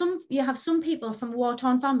you have some people from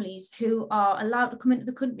war-torn families who are allowed to come into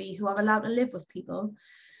the country, who are allowed to live with people.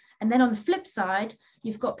 And then on the flip side,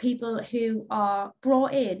 you've got people who are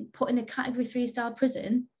brought in, put in a Category 3 style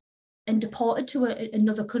prison and deported to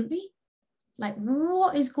another country. Like,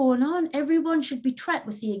 what is going on? Everyone should be treated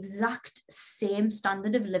with the exact same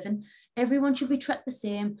standard of living. Everyone should be treated the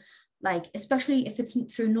same, like, especially if it's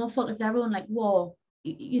through no fault of their own, like war,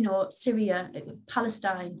 you know, Syria,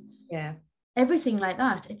 Palestine. Yeah. Everything like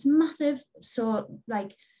that. It's massive. So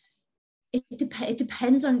like, it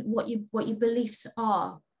depends on what your beliefs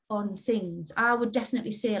are on things. I would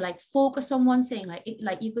definitely say, like, focus on one thing.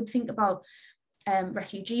 Like you could think about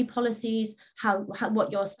refugee policies, how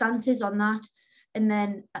what your stance is on that, and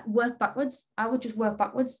then work backwards. I would just work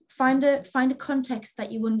backwards. Find a context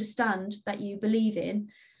that you understand, that you believe in,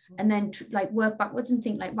 and then like work backwards and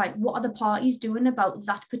think, like, right, what are the parties doing about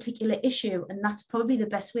that particular issue? And that's probably the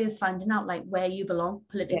best way of finding out, like, where you belong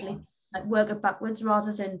politically. Like, work it backwards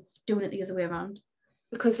rather than doing it the other way around.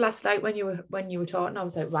 Because last night when you were talking, I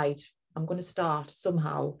was like, right, I'm going to start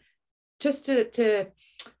somehow just to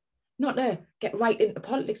not to get right into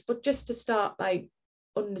politics, but just to start like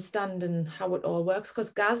understanding how it all works. Because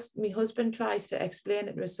Gaz, my husband, tries to explain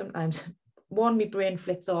it to us sometimes. One, my brain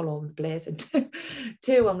flits all over the place, and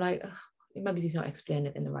two, I'm like, oh, maybe he's not explaining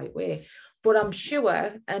it in the right way. But I'm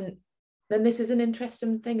sure, and then this is an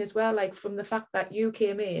interesting thing as well, like from the fact that you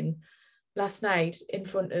came in last night in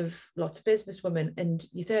front of lots of businesswomen, and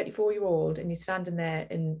you're 34-year-old, and you're standing there,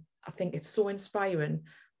 and I think it's so inspiring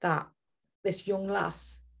that this young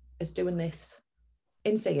lass is doing this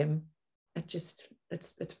in Seaham.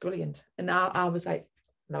 It's brilliant. And I was like,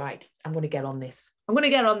 all right, I'm going to get on this.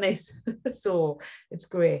 So it's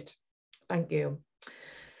great. Thank you.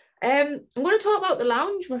 I'm going to talk about the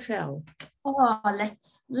lounge, Rochelle. Oh,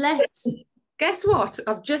 let's. Guess what?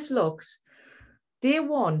 I've just looked. Day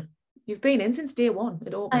one. You've been in since day one.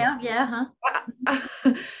 It opened. I have, yeah.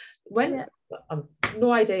 I've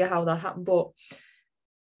no idea how that happened, but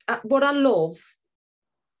what I love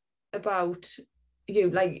about you,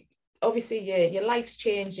 like, obviously your life's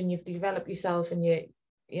changed and you've developed yourself, and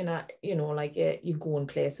you know, like you're going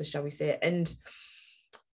places, shall we say. And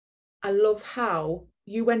I love how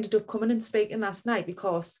you ended up coming and speaking last night,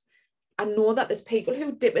 because I know that there's people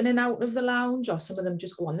who dip in and out of the lounge, or some of them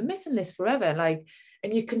just go on the missing list forever. Like,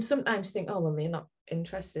 And you can sometimes think, oh, well, they're not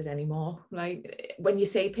interested anymore. Like when you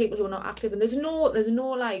say people who are not active, and there's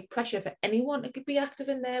no like pressure for anyone to be active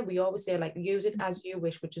in there. We always say like use it as you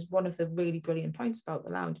wish, which is one of the really brilliant points about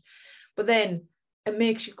the lounge. But then it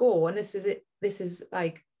makes you go, and this is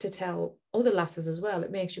like to tell other lasses as well,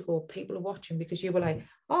 it makes you go, people are watching, because you were like,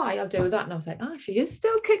 oh, I'll do that, and I was like, oh, she is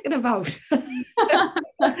still kicking about.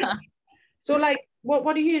 So like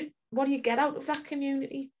what do you get out of that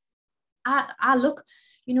community? I look,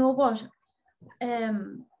 you know what,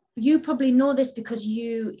 you probably know this because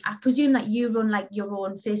I presume that you run like your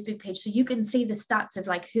own Facebook page, so you can see the stats of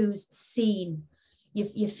like who's seen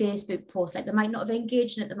your Facebook post. Like they might not have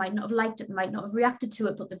engaged in it, they might not have liked it, they might not have reacted to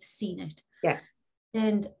it, but they've seen it. Yeah.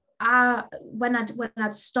 And when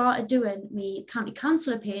I'd started doing my county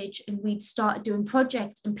councillor page, and we'd started doing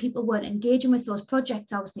projects and people weren't engaging with those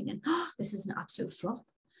projects, I was thinking, oh, this is an absolute flop.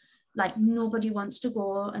 Like nobody wants to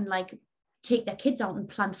go and like take their kids out and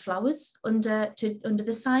plant flowers under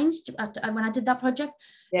the signs when I did that project.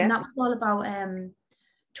 Yeah. And that was all about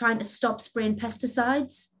trying to stop spraying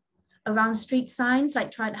pesticides around street signs, like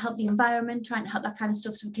trying to help the environment, trying to help that kind of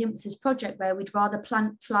stuff. So we came up with this project where we'd rather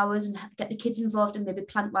plant flowers and get the kids involved and maybe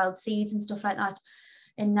plant wild seeds and stuff like that.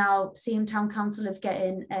 And now Seaham Town Council have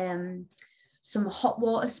getting some hot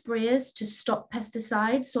water sprayers to stop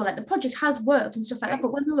pesticides. So like the project has worked and stuff like that.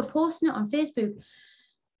 But when we were posting it on Facebook,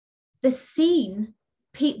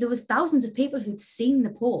 there was thousands of people who'd seen the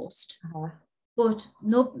post, but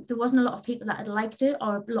no, there wasn't a lot of people that had liked it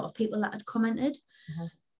or a lot of people that had commented.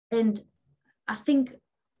 And I think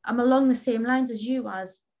I'm along the same lines as you,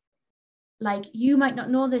 as like, you might not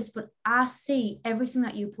know this, but I see everything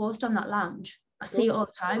that you post on that lounge. I see it all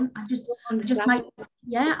the time. I just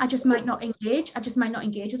might not engage. I just might not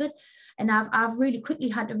engage with it. And I've really quickly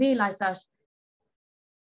had to realize that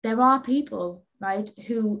there are people, right,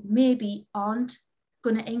 who maybe aren't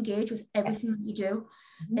going to engage with everything that you do,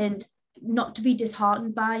 and not to be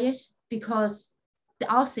disheartened by it, because they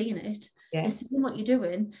are seeing it. They're seeing what you're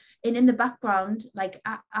doing, and in the background, like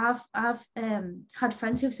I've had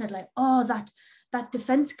friends who've said like, oh, that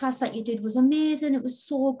defense class that you did was amazing, it was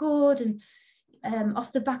so good, and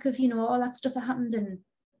off the back of, you know, all that stuff that happened. And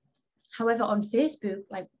however, on Facebook,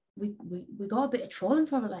 like we got a bit of trolling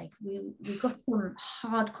for it. Like we got some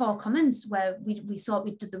hardcore comments where we thought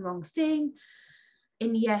we did the wrong thing,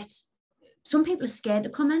 and yet some people are scared to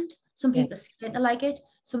comment, some people are scared to like it,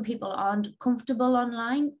 some people aren't comfortable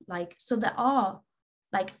online. Like, so there are,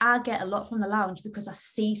 like, I get a lot from the lounge because I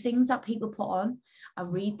see things that people put on, I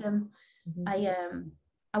read them.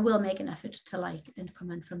 I will make an effort to like and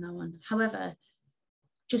comment from now on. However,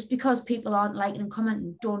 just because people aren't liking and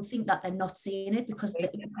commenting, don't think that they're not seeing it, because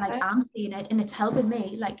like I'm seeing it and it's helping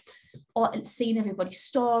me, like, or seeing everybody's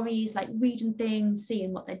stories, like reading things,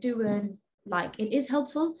 seeing what they're doing. Like it is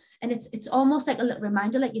helpful, and it's almost like a little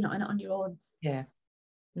reminder, like you're not in it on your own. Yeah.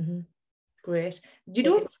 Great. You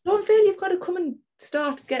don't feel you've got to come and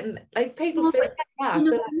start getting, like, people feel like that.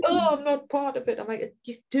 They're like, oh, I'm not part of it. I'm like,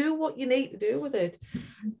 you do what you need to do with it.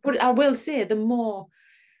 But I will say, the more,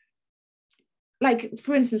 like,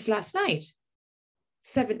 for instance, last night,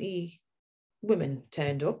 70 women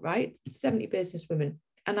turned up, right? 70 business women.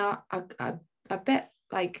 And I bet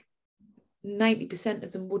like 90%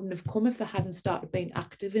 of them wouldn't have come if they hadn't started being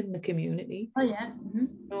active in the community. Oh yeah. You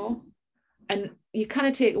know? And you kind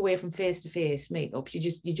of take away from face-to-face meetups.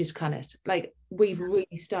 You just kind of, like, we've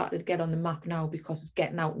really started to get on the map now because of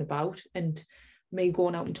getting out and about, and me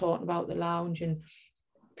going out and talking about the lounge, and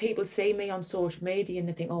people see me on social media and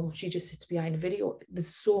they think, oh, she just sits behind a video.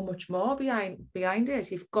 There's so much more behind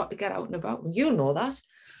it. You've got to get out and about. And you'll know that.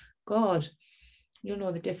 God, you'll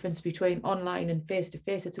know the difference between online and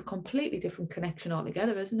face-to-face. It's a completely different connection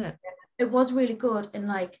altogether, isn't it? It was really good. And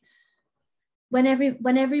like, when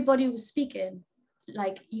everybody was speaking,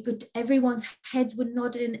 like, you could, everyone's heads were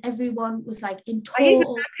nodding, everyone was like in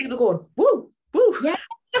total. People going, woo, woo. Yeah.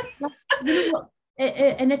 You know what?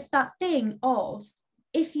 And it's that thing of,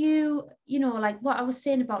 if you know, like what I was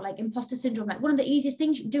saying about like imposter syndrome, like one of the easiest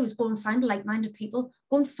things you can do is go and find like-minded people,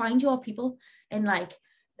 go and find your people and like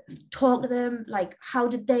talk to them. Like, how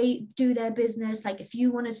did they do their business? Like, if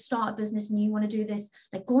you want to start a business and you want to do this,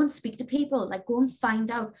 like, go and speak to people, like, go and find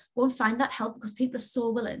that help, because people are so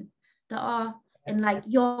willing. And like,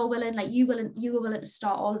 you're willing, like you were willing to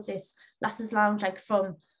start all of this Lasses Lounge, like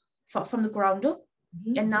from the ground up.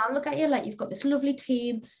 And now look at you, like, you've got this lovely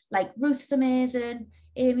team, like Ruth's amazing,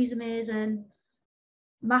 Amy's amazing,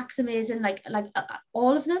 Mac's amazing, like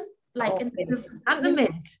all of them, like, and the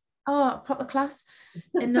mint. Oh, proper class.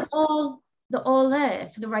 And they're all there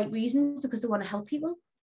for the right reasons, because they want to help people.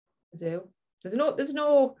 They do. There's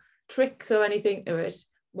no tricks or anything to it.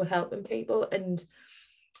 We're helping people. And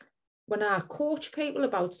when I coach people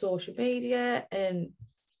about social media, and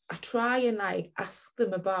I try and like ask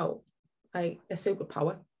them about like their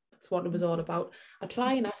superpower, that's what it was all about. I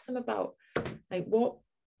try and ask them about like what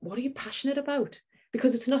are you passionate about?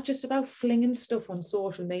 Because it's not just about flinging stuff on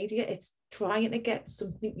social media, it's trying to get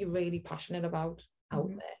something you're really passionate about out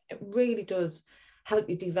there. It really does help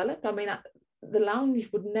you develop. I mean, the lounge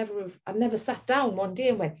would never have, I never sat down one day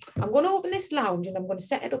and went, I'm going to open this lounge and I'm going to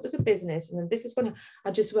set it up as a business. And then this is going to,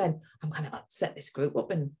 I just went, I'm going to set this group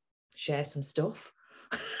up and share some stuff.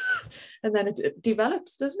 And then it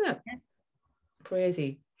develops, doesn't it? Yeah.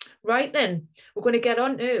 Crazy. Right then, we're going to get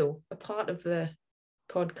on to a part of the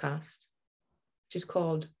podcast, which is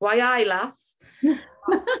called Why I Lass.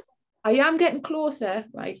 I am getting closer,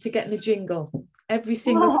 right, to getting a jingle. Every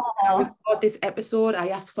single time I record this episode, I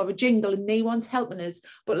ask for a jingle and no one's helping us.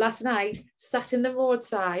 But last night, sat in the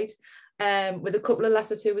roadside with a couple of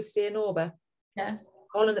lasses who were staying over. Yeah.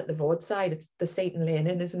 Calling at the roadside. It's the Seaham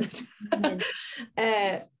Inn, isn't it?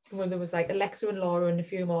 Mm-hmm. When there was like Alexa and Laura and a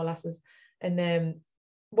few more lasses. And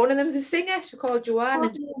one of them's a singer. She called Joanne.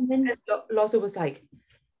 And Loza was like,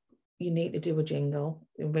 you need to do a jingle.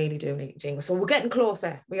 You really do need a jingle. So we're getting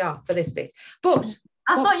closer. We are for this bit. But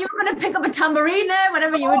I thought you were going to pick up a tambourine there,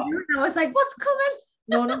 whatever you were doing. I was like, what's coming?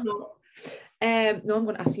 No. No, I'm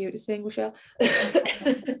going to ask you to sing, Rochelle.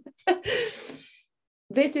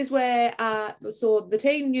 This is where, so the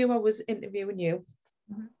team knew I was interviewing you,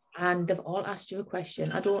 and they've all asked you a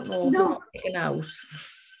question. I don't know who I'm picking out.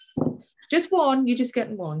 Just one, you're just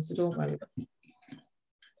getting one, so don't worry. It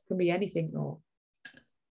can be anything, no.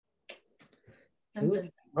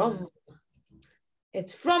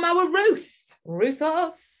 It's from our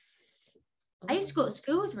Ruthos. I used to go to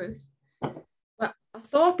school with Ruth. Well, I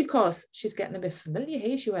thought because she's getting a bit familiar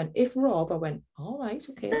here, she went, if Rob, I went, all right,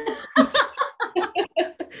 okay.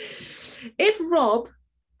 If Rob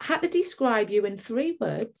had to describe you in 3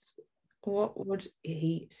 words, what would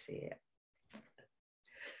he say?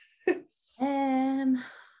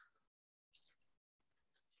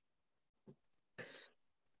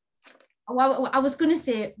 Well, I was going to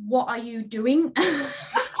say, what are you doing?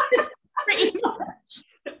 Pretty much.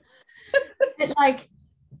 But like,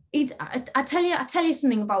 I tell you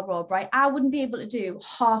something about Rob, right? I wouldn't be able to do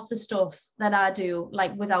half the stuff that I do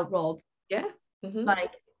like without Rob. Yeah. Mm-hmm.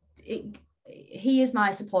 Like, he is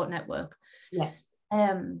my support network. Yeah.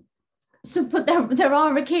 So, but there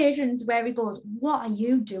are occasions where he goes, "What are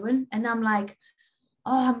you doing?" And I'm like,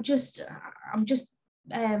 "Oh, I'm just."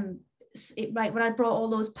 Right, when I brought all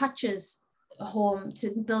those patches home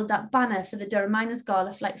to build that banner for the Durham Miners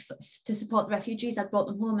Gala, like to support the refugees, I brought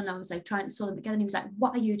them home and I was like trying to sew them together. And he was like,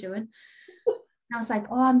 "What are you doing?" And I was like,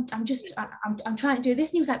 "Oh, I'm trying to do this."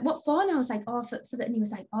 And he was like, "What for?" And I was like, "Oh, for that." And he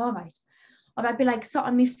was like, "All right." Or I'd be like sat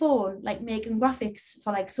on my phone, like making graphics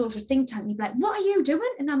for like social think tank. And he'd be like, "What are you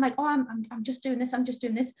doing?" And I'm like, "Oh, I'm just doing this. I'm just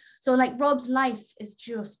doing this." So like Rob's life is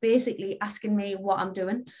just basically asking me what I'm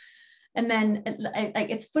doing. And then like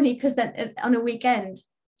it's funny because then on a weekend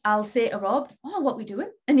I'll say to Rob, "Oh, what are we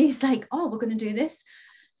doing?" And he's like, "Oh, we're going to do this."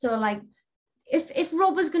 So like if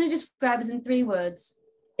Rob was going to describe us in 3 words,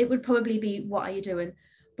 it would probably be, "What are you doing?"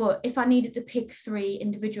 But if I needed to pick 3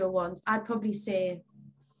 individual ones, I'd probably say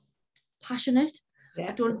passionate. Yeah.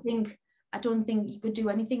 I don't think you could do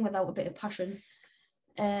anything without a bit of passion.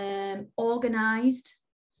 Organized.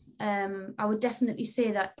 I would definitely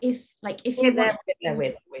say that if you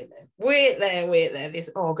wait there,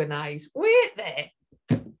 this organized, wait there.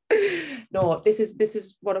 No, this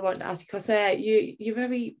is what I want to ask you, because you're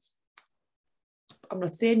very, I'm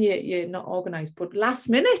not saying you're not organized, but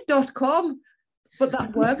lastminute.com, but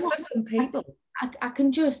that works for some people. I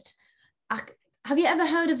can just, have you ever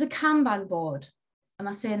heard of the Kanban board? Am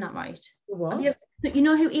I saying that right? What? You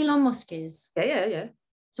know who Elon Musk is? Yeah.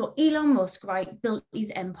 So Elon Musk, right, built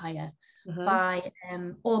his empire by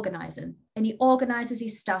organising. And he organises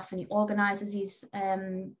his staff and he organises his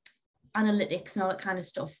analytics and all that kind of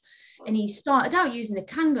stuff. And he started out using a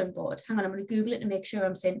Kanban board. Hang on, I'm going to Google it to make sure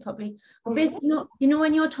I'm saying it properly. But basically, you know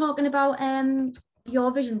when you're talking about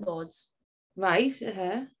your vision boards? Right.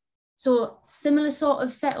 So similar sort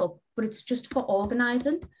of setup, but it's just for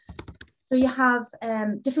organising. So you have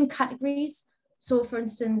different categories. So for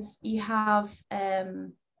instance, you have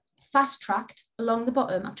fast tracked along the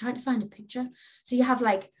bottom. I'm trying to find a picture. So you have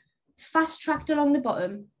like fast tracked along the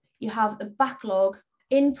bottom. You have a backlog,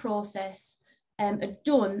 in process, a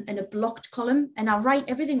done, and a blocked column. And I write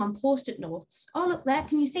everything on Post-it notes. Oh, look there.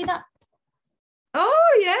 Can you see that?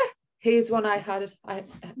 Oh, yeah. Here's one I had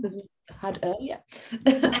earlier.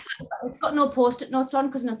 It's got no Post-it notes on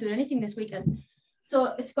because I'm not doing anything this weekend.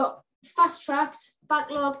 So it's got fast tracked,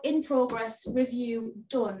 backlog, in progress, review,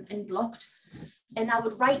 done, and blocked. And I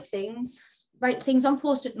would write things on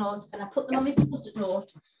post-it notes, and I put them on my post-it note.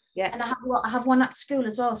 Yeah. And I have one at school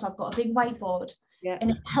as well, so I've got a big whiteboard. Yeah.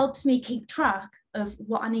 And it helps me keep track of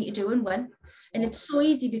what I need to do and when. And it's so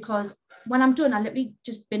easy because when I'm done, I literally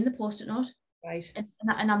just bin the post-it note. Right.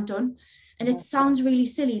 And I'm done. And it sounds really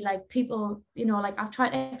silly, like people, you know, like I've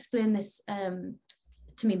tried to explain this to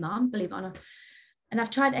me mom, believe it or not. And I've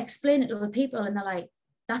tried to explain it to other people, and they're like,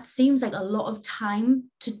 that seems like a lot of time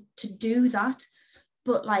to do that.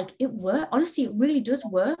 But like it works. Honestly, it really does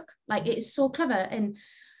work. Like it is so clever. And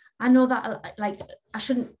I know that like I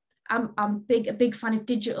shouldn't, I'm a big fan of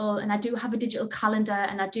digital, and I do have a digital calendar,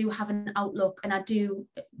 and I do have an Outlook, and I do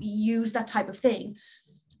use that type of thing.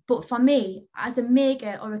 But for me, as a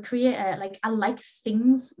maker or a creator, like I like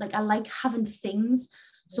things, like I like having things.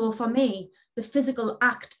 So for me, the physical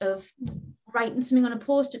act of writing something on a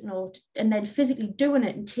post-it note and then physically doing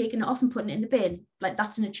it and taking it off and putting it in the bin, like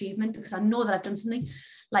that's an achievement, because I know that I've done something.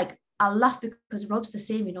 Like I laugh because Rob's the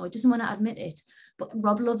same, you know, he doesn't want to admit it, but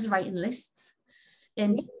Rob loves writing lists.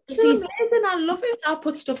 And it's amazing. I love it. I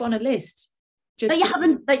put stuff on a list. Just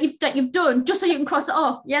that you've done just so you can cross it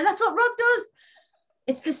off. Yeah, that's what Rob does.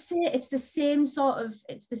 It's the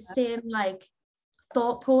same like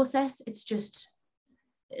thought process. It's just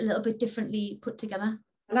a little bit differently put together.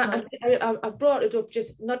 I brought it up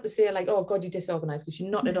just not to say like, oh God, you're disorganized, because you're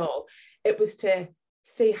not at all. It was to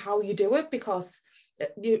see how you do it, because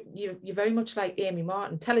you're very much like Amy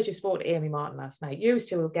Martin. Tell us you spoke to Amy Martin last night. You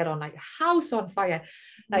two will get on like a house on fire.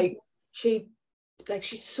 Like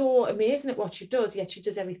she's so amazing at what she does, yet she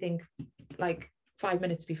does everything like 5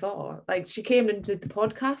 minutes before. Like she came into the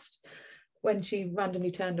podcast when she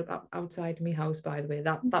randomly turned up outside my house, by the way.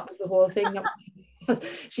 That was the whole thing.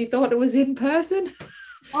 She thought it was in person.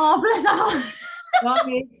 Oh, bless her.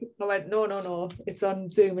 I went, no, it's on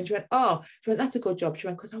Zoom. And she went, that's a good job. She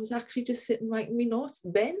went, because I was actually just sitting writing my notes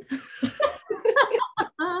then.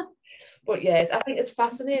 But yeah, I think it's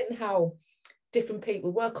fascinating how different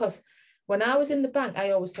people work, because when I was in the bank,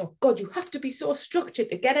 I always thought, God, you have to be so structured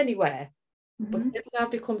to get anywhere. But since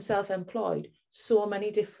I've become self-employed, so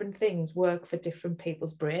many different things work for different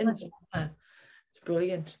people's brains. It's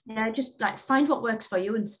brilliant. Yeah, just like find what works for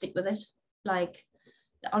you and stick with it. Like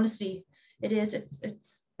honestly, it is.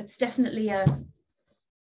 It's definitely a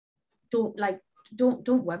don't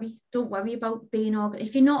worry. Don't worry about being organized.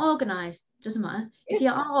 If you're not organized, doesn't matter. If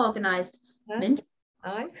you are organized, mint.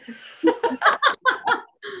 Aye.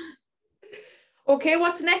 Okay,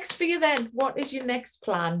 what's next for you then? What is your next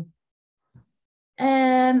plan?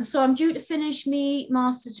 So I'm due to finish my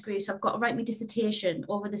master's degree, so I've got to write my dissertation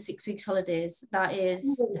over the 6 weeks holidays. That is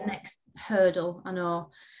the next hurdle, I know.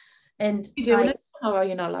 And you doing it, or are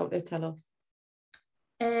you not allowed to tell us?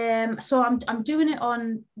 So I'm doing it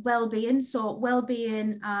on well-being, so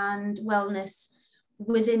well-being and wellness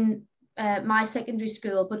within my secondary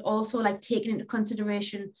school, but also like taking into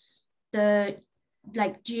consideration the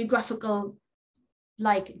like geographical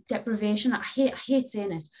like deprivation. I hate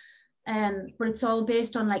saying it. But it's all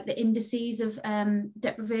based on like the indices of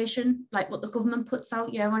deprivation, like what the government puts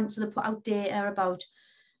out year on. So they put out data about,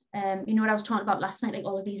 you know what I was talking about last night, like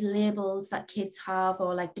all of these labels that kids have,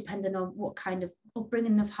 or like depending on what kind of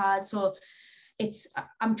upbringing they've had. So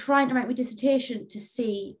I'm trying to write my dissertation to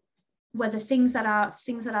see whether things that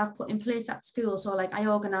I've put in place at school. So like I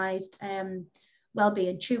organised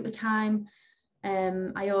wellbeing tutor time.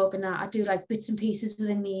 I do like bits and pieces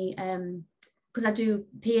within me. Because I do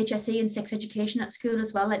PHSE and sex education at school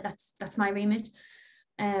as well, like that's my remit.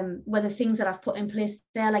 Whether things that I've put in place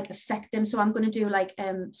there like affect them. So I'm going to do like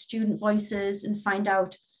student voices and find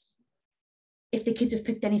out if the kids have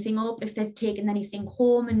picked anything up, if they've taken anything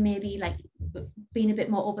home and maybe like being a bit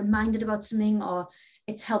more open-minded about something, or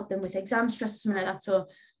it's helped them with exam stress or something like that. So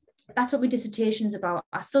that's what my dissertation's about.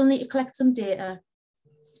 I still need to collect some data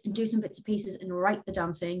and do some bits and pieces and write the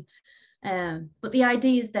damn thing. But the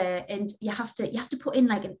idea is there, and you have to put in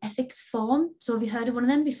like an ethics form. So have you heard of one of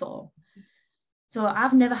them before? So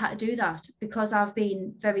I've never had to do that because I've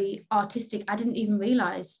been very artistic. I didn't even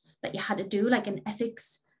realize that you had to do like an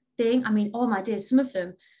ethics thing. I mean, oh my days, some of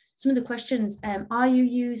the questions, are you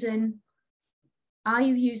using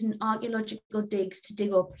archaeological digs to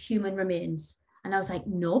dig up human remains? And I was like,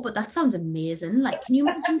 no, but that sounds amazing. Like, can you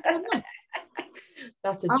imagine that?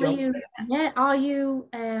 That's a job. Are you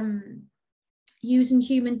using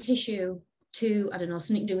human tissue to, I don't know,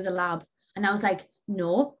 something to do with a lab? And I was like,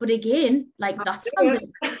 no, but again, like that sounds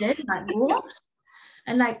interesting. Like what?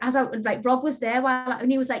 And like, as I like, Rob was there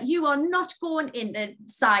and he was like, you are not going into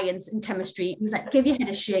science and chemistry. He was like, give your head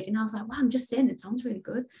a shake. And I was like, wow, I'm just saying, it sounds really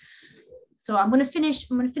good. So I'm going to finish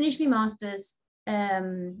my master's.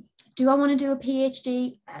 Do I want to do a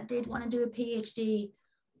PhD? I did want to do a PhD,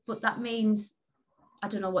 but that means, I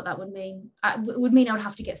don't know what that would mean. It would mean I would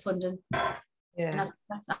have to get funding. Yeah. And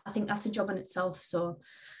I think that's a job in itself. So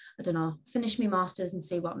I don't know, finish my master's and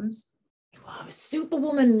see what happens. Wow,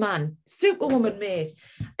 superwoman, man. Superwoman, mate.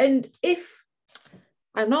 And if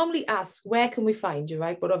I normally ask, where can we find you,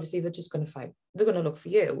 right? But obviously they're just going to look for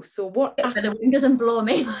you. So what? The wind doesn't blow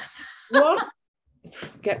me. What?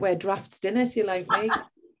 Get where drafts dinner, you like me.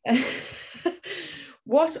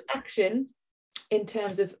 What action, in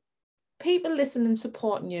terms of people listening and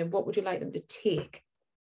supporting you, what would you like them to take?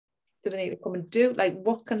 Do they need to come and do? Like,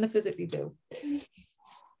 what can they physically do?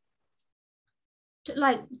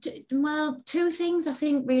 Like, well, two things, I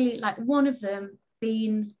think, really. Like, one of them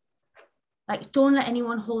being, like, don't let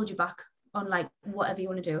anyone hold you back on, like, whatever you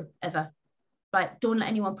want to do, ever. Like, don't let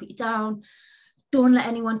anyone put you down. Don't let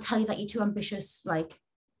anyone tell you that you're too ambitious. Like,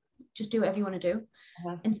 just do whatever you want to do.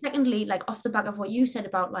 And secondly, like, off the back of what you said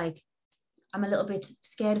about, like, I'm a little bit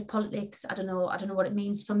scared of politics. I don't know what it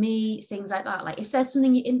means for me, things like that. Like, if there's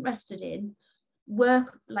something you're interested in,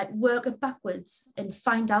 work it backwards and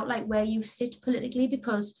find out, like, where you sit politically,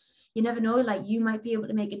 because you never know, like, you might be able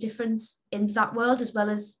to make a difference in that world as well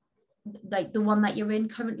as, like, the one that you're in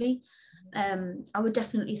currently. I would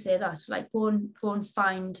definitely say that, like, go and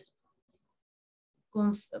find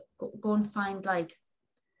like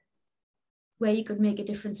where you could make a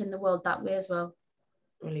difference in the world that way as well.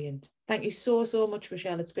 Brilliant. Thank you so much,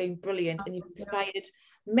 Rochelle. It's been brilliant, and you've inspired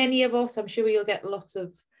many of us. I'm sure you'll get lots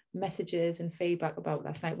of messages and feedback about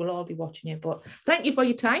last night. We'll all be watching it, but thank you for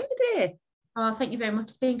your time today. Oh, thank you very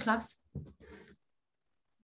much. It's been class.